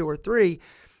 1, 2, or 3,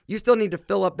 you still need to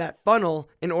fill up that funnel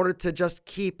in order to just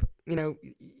keep,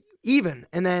 even.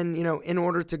 And then, in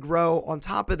order to grow on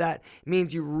top of that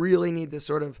means you really need to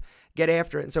sort of get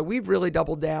after it. And so we've really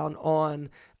doubled down on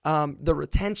the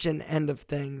retention end of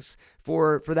things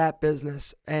for that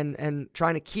business and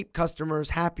trying to keep customers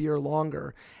happier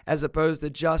longer, as opposed to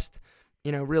just,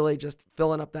 really just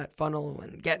filling up that funnel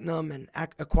and getting them and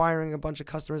acquiring a bunch of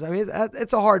customers. I mean,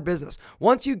 it's a hard business.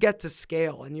 Once you get to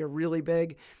scale and you're really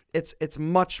big, it's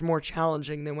much more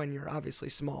challenging than when you're obviously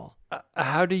small.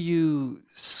 How do you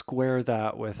square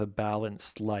that with a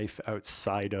balanced life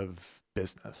outside of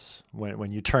business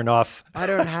when you turn off? I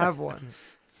don't have one.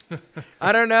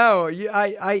 I don't know.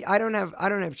 I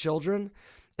don't have children,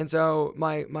 and so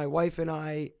my wife and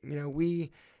I,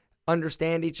 we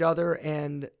understand each other,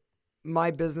 and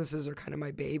my businesses are kind of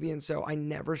my baby, and so I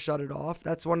never shut it off.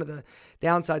 That's one of the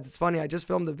downsides. It's funny. I just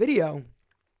filmed a video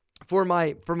for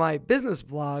my business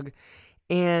blog,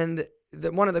 and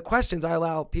one of the questions, I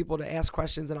allow people to ask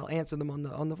questions and I'll answer them on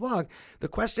the vlog. The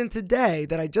question today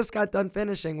that I just got done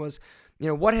finishing was,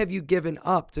 what have you given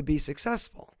up to be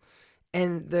successful?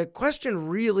 And the question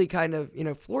really kind of,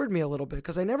 floored me a little bit,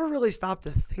 because I never really stopped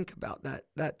to think about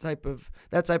that type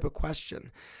of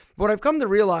question. But what I've come to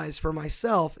realize for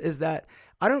myself is that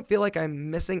I don't feel like I'm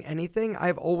missing anything.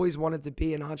 I've always wanted to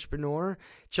be an entrepreneur.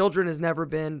 Children has never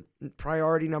been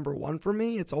priority number one for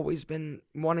me. It's always been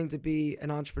wanting to be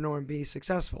an entrepreneur and be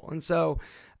successful. And so,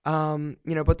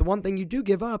 but the one thing you do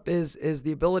give up is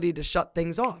the ability to shut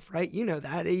things off, right? You know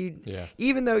that.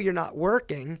 Even though you're not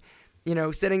working,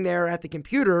 sitting there at the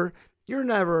computer, you're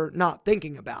never not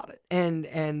thinking about it.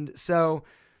 And so,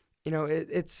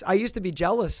 I used to be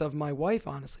jealous of my wife,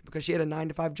 honestly, because she had a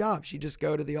 9-to-5 job. She'd just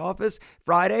go to the office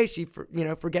Friday. She,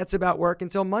 forgets about work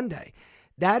until Monday.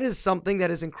 That is something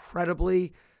that is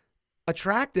incredibly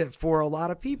attractive for a lot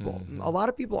of people. Mm-hmm. A lot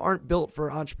of people aren't built for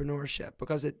entrepreneurship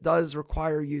because it does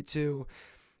require you to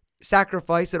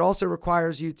sacrifice. It also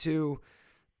requires you to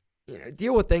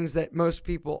deal with things that most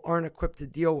people aren't equipped to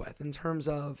deal with, in terms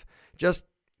of just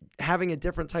having a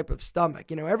different type of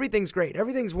stomach. Everything's great.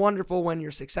 Everything's wonderful when you're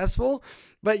successful,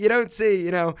 but you don't see,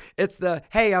 it's the,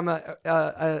 hey, I'm a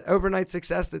overnight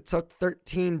success that took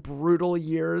 13 brutal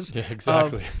years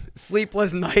of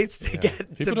sleepless nights to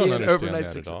get to be an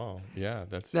overnight success. At all. Yeah,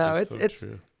 that's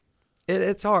true.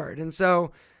 It's hard. And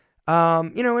so,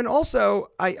 and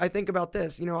also I think about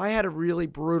this, I had a really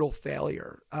brutal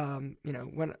failure,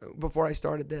 before I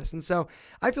started this. And so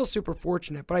I feel super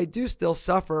fortunate, but I do still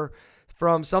suffer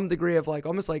from some degree of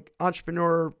almost like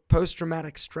entrepreneur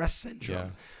post-traumatic stress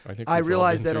syndrome. Yeah, I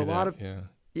realized that a lot of,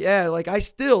 I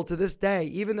still to this day,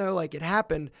 even though it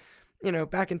happened,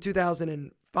 back in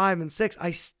 2005 and 6,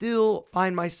 I still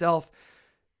find myself,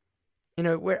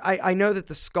 where I know that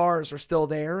the scars are still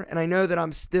there, and I know that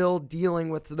I'm still dealing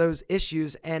with those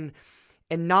issues and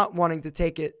not wanting to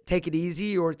take it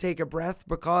easy or take a breath,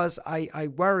 because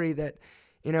I worry that,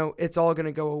 it's all going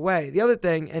to go away. The other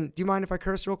thing, and do you mind if I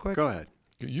curse real quick? Go ahead.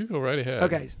 You go right ahead.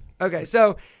 Okay.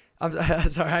 So I'm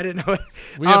sorry, I didn't know.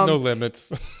 We have no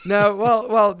limits. No,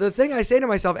 well, the thing I say to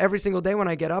myself every single day when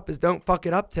I get up is, don't fuck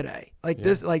it up today.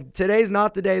 Today's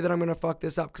not the day that I'm going to fuck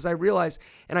this up, because I realize,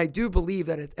 and I do believe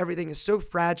that everything is so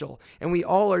fragile, and we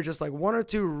all are just one or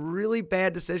two really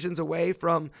bad decisions away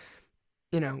from,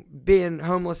 being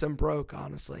homeless and broke,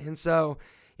 honestly. And so,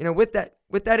 with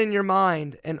that in your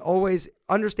mind, and always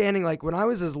understanding, when I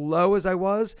was as low as I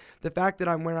was, the fact that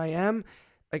I'm where I am,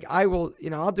 I will,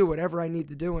 I'll do whatever I need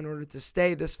to do in order to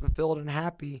stay this fulfilled and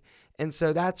happy. And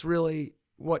so that's really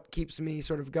what keeps me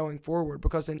sort of going forward,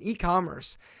 because in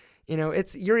e-commerce,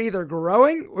 you're either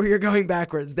growing or you're going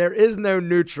backwards. There is no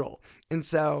neutral. And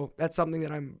so that's something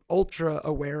that I'm ultra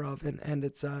aware of, and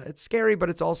it's scary, but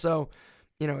it's also,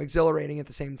 exhilarating at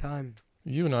the same time.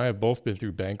 You and I have both been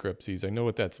through bankruptcies. I know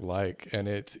what that's like, and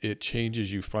it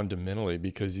changes you fundamentally,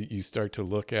 because you start to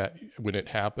look at, when it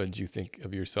happens, you think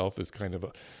of yourself as kind of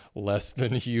a less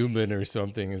than human or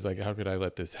something. It's how could I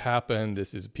let this happen?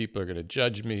 People are going to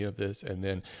judge me of this. And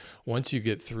then once you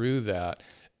get through that,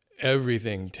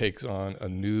 everything takes on a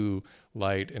new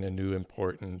light and a new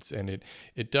importance, and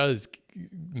it does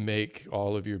make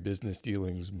all of your business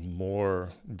dealings more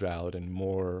valid and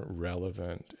more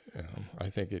relevant.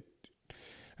 I think it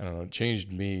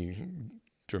changed me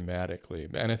dramatically.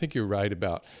 And I think you're right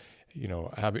about,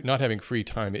 not having free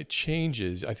time. It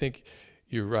changes. I think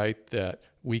you're right that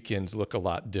weekends look a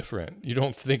lot different. You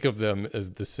don't think of them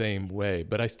as the same way,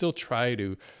 but I still try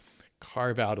to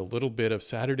carve out a little bit of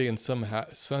Saturday and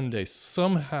Sunday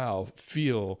somehow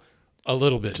feel a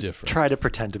little bit different. Try to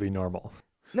pretend to be normal.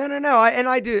 No.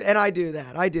 I do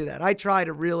that. I try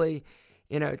to really,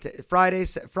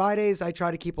 Fridays I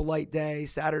try to keep a light day.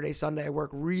 Saturday, Sunday I work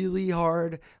really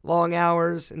hard, long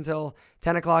hours until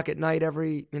 10 o'clock at night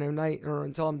every night, or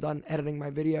until I'm done editing my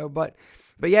video. But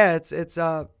yeah, it's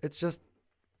just.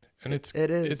 And it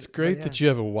is. It's great Yeah. that you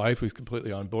have a wife who's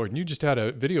completely on board. And you just had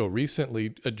a video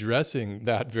recently addressing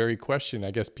that very question. I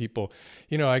guess people,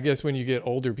 I guess when you get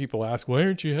older, people ask, why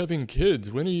aren't you having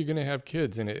kids? When are you going to have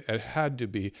kids? And it had to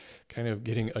be kind of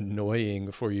getting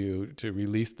annoying for you to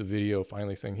release the video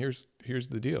finally saying, here's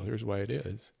the deal. Here's why it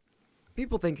is.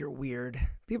 People think you're weird.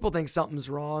 People think something's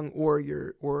wrong or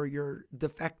you're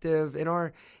defective. In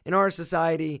our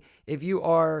society, if you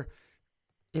are,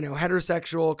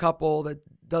 heterosexual couple that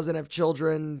doesn't have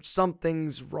children,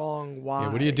 something's wrong. Why?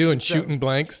 Yeah, what are you doing? Shooting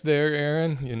blanks there,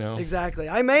 Aaron? Exactly.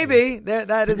 I may be.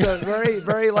 That is a very,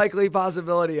 very likely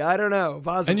possibility. I don't know.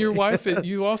 Possibly. And your wife,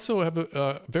 you also have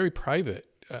a very private,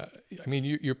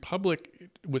 you're public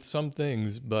with some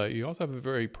things, but you also have a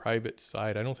very private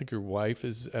side. I don't think your wife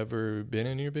has ever been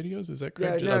in your videos. Is that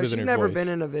correct? Yeah, no, she's never been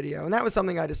in a video. And that was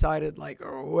something I decided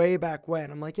way back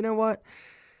when. I'm like, you know what?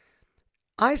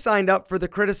 I signed up for the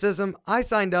criticism. I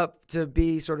signed up to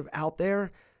be sort of out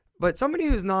there, but somebody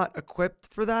who's not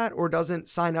equipped for that or doesn't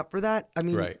sign up for that.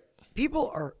 Right.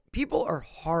 People are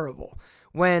horrible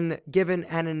when given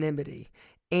anonymity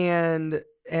and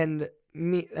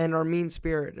are mean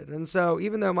spirited. And so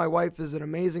even though my wife is an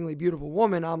amazingly beautiful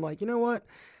woman, I'm like, you know what?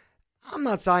 I'm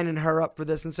not signing her up for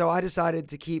this. And so I decided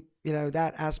to keep,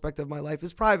 that aspect of my life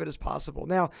as private as possible.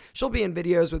 Now, she'll be in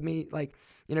videos with me,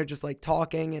 just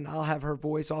talking, and I'll have her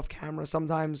voice off camera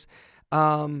sometimes.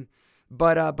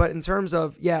 But in terms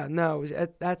of,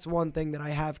 that's one thing that I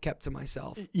have kept to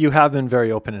myself. You have been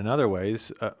very open in other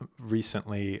ways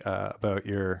recently about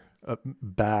your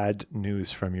bad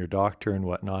news from your doctor and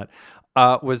whatnot.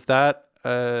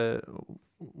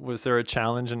 Was there a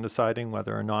challenge in deciding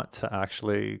whether or not to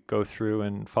actually go through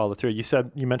and follow through?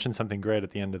 You mentioned something great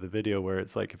at the end of the video where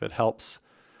it's like, if it helps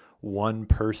one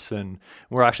person,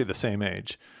 we're actually the same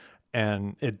age.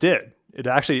 And it did. It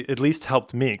actually at least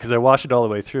helped me, because I watched it all the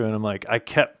way through and I'm like, I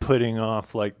kept putting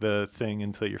off the thing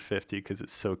until you're 50 because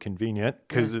it's so convenient,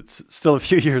 because it's still a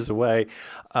few years away.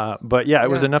 But it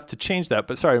was enough to change that.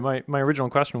 But sorry, my original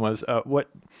question was,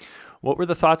 what were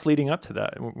the thoughts leading up to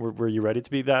that? Were you ready to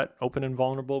be that open and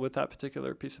vulnerable with that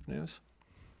particular piece of news?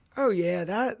 Oh yeah,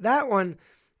 that one,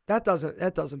 that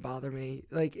doesn't bother me.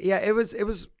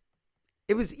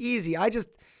 It was easy. I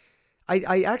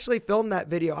actually filmed that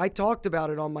video. I talked about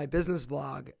it on my business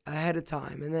vlog ahead of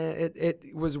time, and then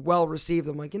it was well received.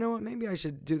 I'm like, you know what? Maybe I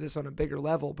should do this on a bigger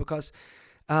level, because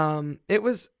it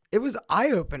was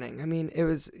eye-opening. It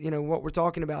was, what we're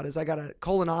talking about is I got a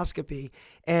colonoscopy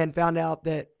and found out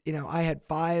that, I had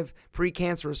 5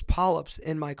 precancerous polyps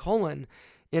in my colon.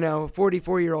 A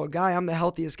 44-year-old guy, I'm the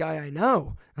healthiest guy I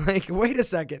know. Wait a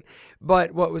second.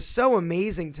 But what was so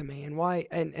amazing to me, and why,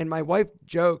 and my wife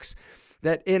jokes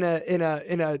that in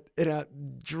a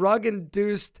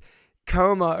drug-induced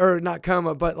coma, or not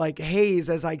coma, but haze,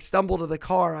 as I stumble to the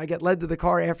car, I get led to the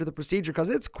car after the procedure because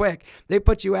it's quick. They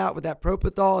put you out with that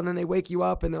propofol, and then they wake you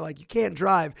up and they're like, you can't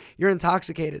drive, you're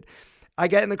intoxicated. I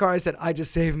get in the car, I said, I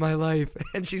just saved my life.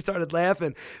 And she started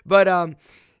laughing. But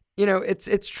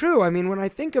it's true. When I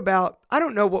think about, I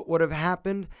don't know what would have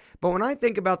happened, but when I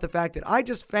think about the fact that I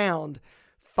just found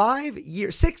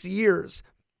 6 years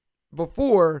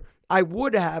before I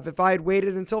would have, if I had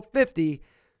waited until 50,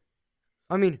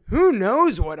 who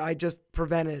knows what I just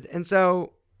prevented. And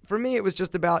so for me, it was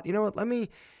just about,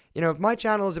 if my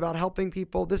channel is about helping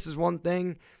people, this is one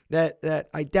thing that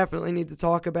I definitely need to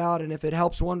talk about. And if it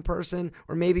helps one person,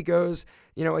 or maybe goes,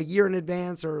 a year in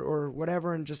advance or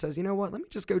whatever, and just says, you know what, let me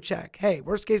just go check. Hey,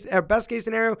 best case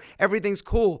scenario, everything's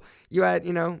cool. You had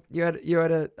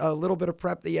a little bit of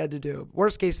prep that you had to do.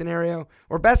 Worst case scenario,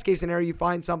 or best case scenario, you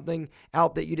find something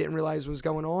out that you didn't realize was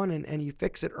going on, and you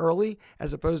fix it early,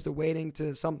 as opposed to waiting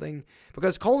to something,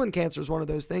 because colon cancer is one of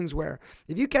those things where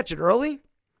if you catch it early,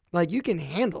 you can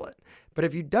handle it. But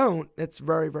if you don't, it's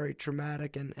very, very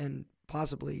traumatic and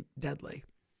possibly deadly.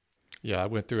 Yeah, I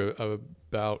went through a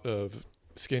bout of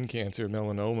skin cancer,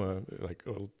 melanoma,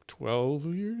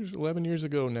 11 years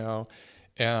ago now.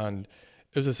 And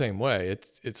it was the same way.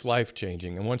 It's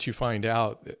life-changing. And once you find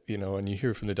out, and you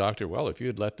hear from the doctor, well, if you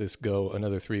had let this go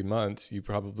another 3 months, you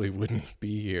probably wouldn't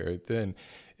be here. Then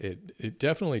it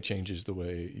definitely changes the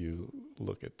way you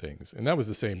look at things. And that was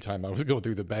the same time I was going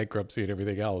through the bankruptcy and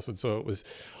everything else. And so it was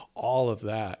all of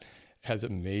that has a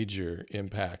major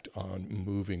impact on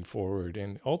moving forward,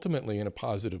 and ultimately in a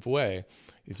positive way.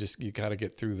 You got to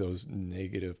get through those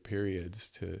negative periods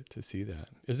to see that.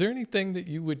 Is there anything that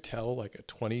you would tell a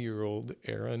 20-year-old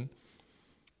Aaron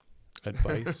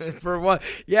advice? For what?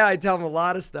 Yeah, I tell him a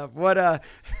lot of stuff. What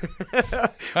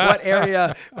what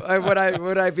area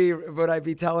would I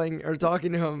be telling or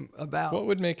talking to him about? What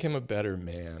would make him a better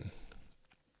man?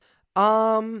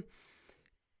 One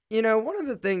of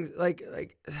the things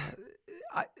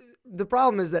the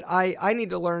problem is that I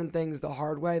need to learn things the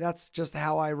hard way. That's just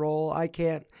how I roll. I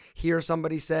can't hear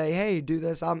somebody say, "Hey, do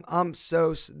this." I'm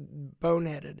so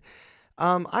boneheaded.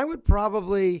 I would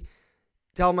probably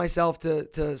tell myself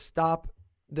to stop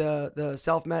the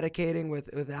self-medicating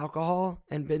with alcohol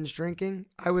and binge drinking.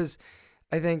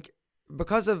 I think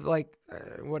because of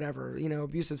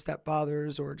abusive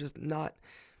stepfathers or just not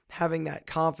having that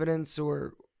confidence,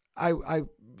 or I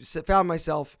found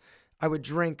myself, I would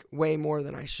drink way more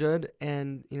than I should,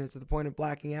 and to the point of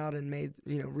blacking out, and made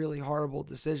really horrible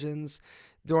decisions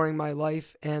during my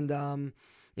life. And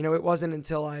it wasn't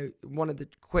until I wanted to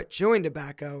quit chewing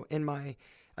tobacco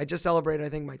I just celebrated, I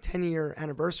think, my 10-year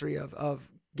anniversary of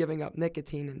giving up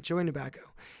nicotine and chewing tobacco.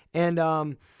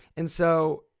 And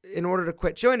so in order to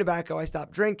quit chewing tobacco, I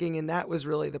stopped drinking, and that was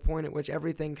really the point at which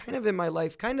everything kind of in my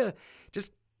life kind of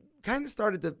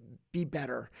started to be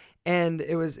better. And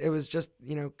it was just,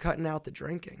 cutting out the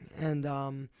drinking. And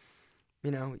I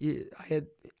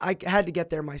had to get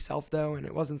there myself, though, and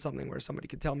it wasn't something where somebody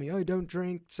could tell me, "Oh, don't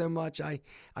drink so much." I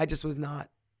just was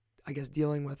not, I guess,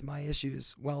 dealing with my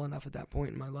issues well enough at that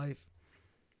point in my life.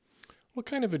 What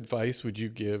kind of advice would you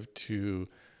give to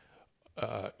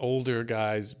older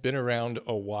guys, been around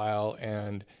a while,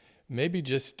 and maybe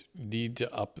just need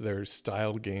to up their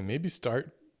style game? Maybe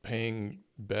start paying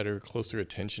better, closer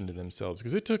attention to themselves?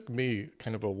 Because it took me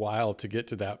kind of a while to get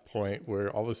to that point where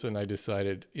all of a sudden I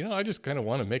decided, I just kind of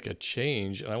want to make a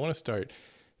change, and I want to start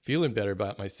feeling better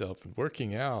about myself and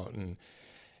working out. And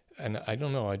I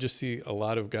don't know, I just see a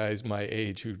lot of guys my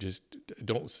age who just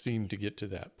don't seem to get to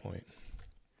that point.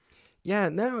 Yeah,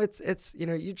 no, it's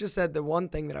you just said the one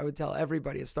thing that I would tell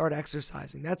everybody is start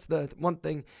exercising. That's the one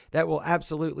thing that will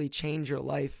absolutely change your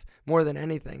life more than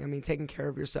anything. I mean, taking care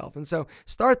of yourself. And so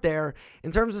start there.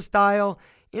 In terms of style,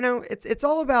 it's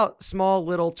all about small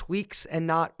little tweaks and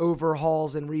not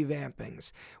overhauls and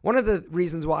revampings. One of the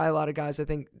reasons why a lot of guys, I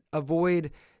think,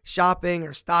 avoid shopping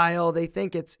or style, they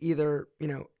think it's either,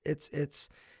 it's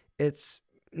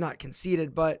not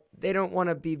conceited, but they don't want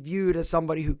to be viewed as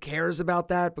somebody who cares about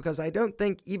that, because I don't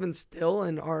think even still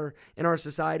in our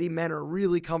society, men are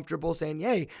really comfortable saying,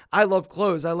 "Hey, I love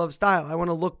clothes, I love style, I want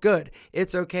to look good.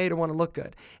 It's okay to want to look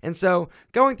good." And so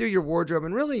going through your wardrobe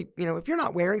and really, if you're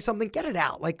not wearing something, get it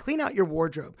out, like clean out your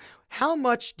wardrobe. How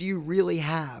much do you really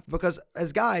have? Because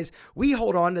as guys, we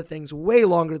hold on to things way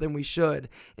longer than we should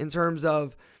in terms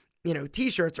of,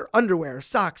 t-shirts or underwear or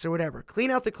socks or whatever. Clean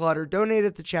out the clutter, donate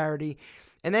it to charity.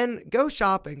 And then go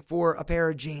shopping for a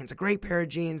pair of jeans, a great pair of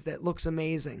jeans that looks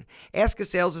amazing. Ask a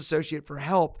sales associate for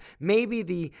help. Maybe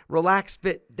the relaxed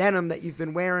fit denim that you've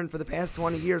been wearing for the past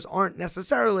 20 years aren't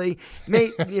necessarily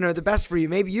the best for you.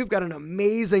 Maybe you've got an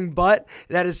amazing butt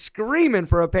that is screaming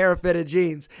for a pair of fitted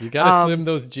jeans. You got to slim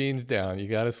those jeans down. You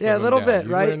got to slim them a little down. bit,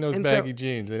 You're right? wearing those And baggy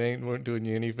jeans. It ain't doing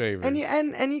you any favors.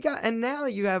 And now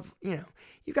you have,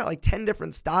 you've got like 10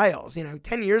 different styles.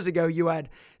 10 years ago, you had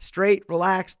straight,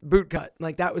 relaxed, boot cut.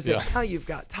 Like that was it. Now you've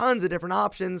got tons of different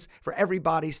options for every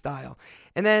body style.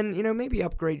 And then, maybe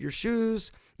upgrade your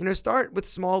shoes. Start with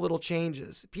small little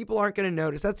changes. People aren't going to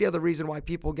notice. That's the other reason why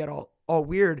people get all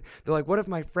weird. They're like, what if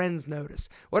my friends notice?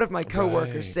 What if my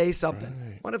coworkers say something?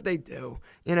 Right. What if they do?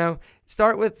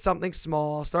 Start with something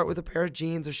small. Start with a pair of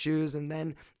jeans or shoes, and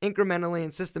then incrementally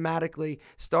and systematically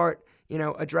start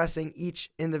addressing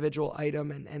each individual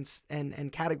item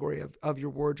and category of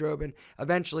your wardrobe, and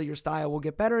eventually your style will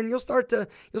get better, and you'll start to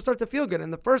feel good.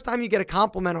 And the first time you get a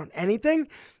compliment on anything,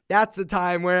 that's the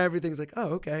time where everything's like, oh,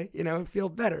 okay, feel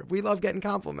better. We love getting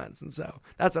compliments, and so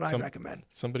that's what I recommend.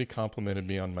 Somebody complimented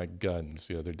me on my guns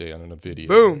the other day on a video.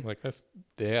 Boom. Like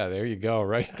there you go,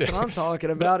 right there. That's what I'm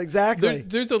talking about, exactly.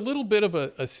 There's a little bit of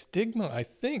a stigma, I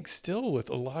think, still with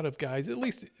a lot of guys, at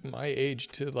least my age,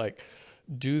 to like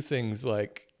do things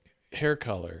like hair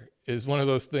color is one of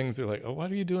those things they're like, oh,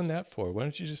 what are you doing that for? Why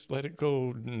don't you just let it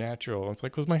go natural? And it's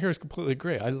like, because my hair is completely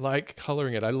gray. I like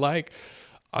coloring it.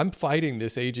 I'm fighting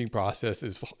this aging process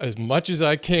as much as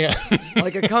I can.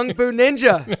 Like a kung fu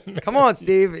ninja. Come on,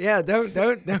 Steve. Yeah, don't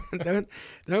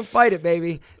fight it,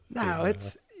 baby.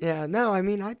 No, I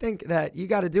mean, I think that you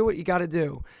got to do what you got to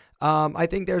do. I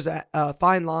think there's a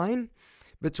fine line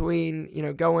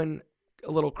between, going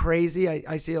a little crazy.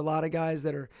 I see a lot of guys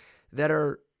that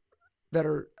are that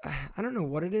are, I don't know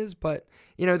what it is, but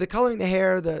the coloring the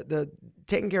hair, the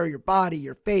taking care of your body,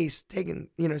 your face, taking,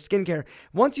 skincare.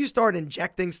 Once you start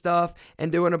injecting stuff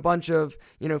and doing a bunch of,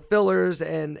 fillers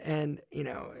and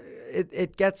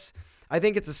it gets, I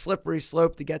think it's a slippery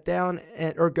slope to get down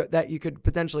that you could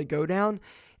potentially go down.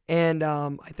 And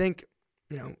I think,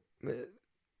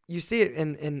 you see it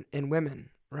in women,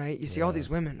 right? You see all these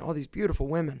women, all these beautiful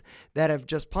women that have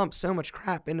just pumped so much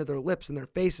crap into their lips and their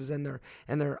faces and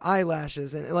their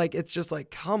eyelashes. And like, it's just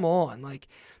like, come on. Like,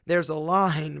 there's a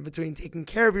line between taking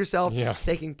care of yourself,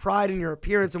 taking pride in your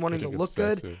appearance and wanting to look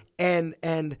good, and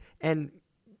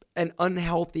an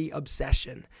unhealthy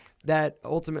obsession that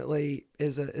ultimately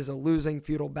is a losing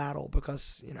futile battle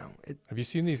because, Have you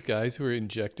seen these guys who are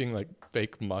injecting like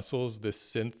fake muscles? This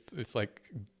synth, it's like,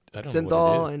 I don't know what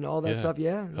synthol it is. and all that stuff.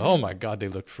 Yeah. Oh my God, they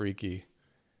look freaky.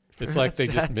 It's like they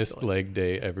just missed leg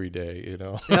day every day,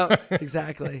 Yeah,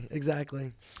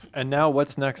 exactly. And now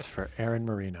what's next for Aaron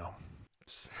Marino?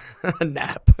 A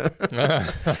nap.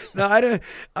 No, I don't,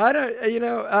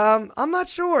 I'm not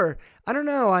sure. I don't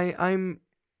know. I'm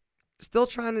still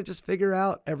trying to just figure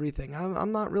out everything.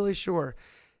 I'm not really sure.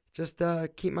 Just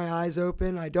keep my eyes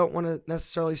open. I don't want to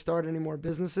necessarily start any more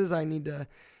businesses. I need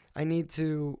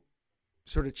to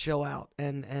sort of chill out.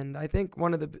 And I think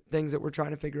one of the things that we're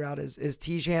trying to figure out is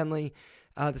Tiege Hanley,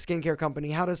 the skincare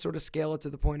company, how to sort of scale it to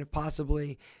the point of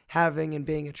possibly having and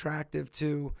being attractive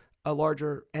to a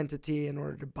larger entity in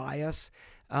order to buy us.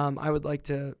 I would like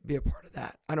to be a part of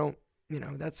that. I don't,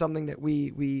 that's something that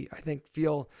we I think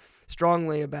feel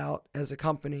strongly about as a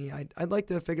company. I'd like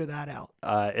to figure that out.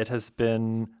 It has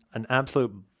been an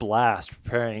absolute blast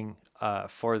preparing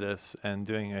for this and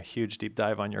doing a huge deep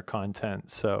dive on your content.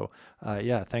 So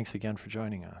thanks again for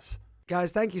joining us.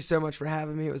 Guys, thank you so much for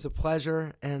having me. It was a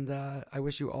pleasure, and I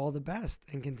wish you all the best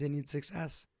and continued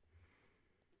success.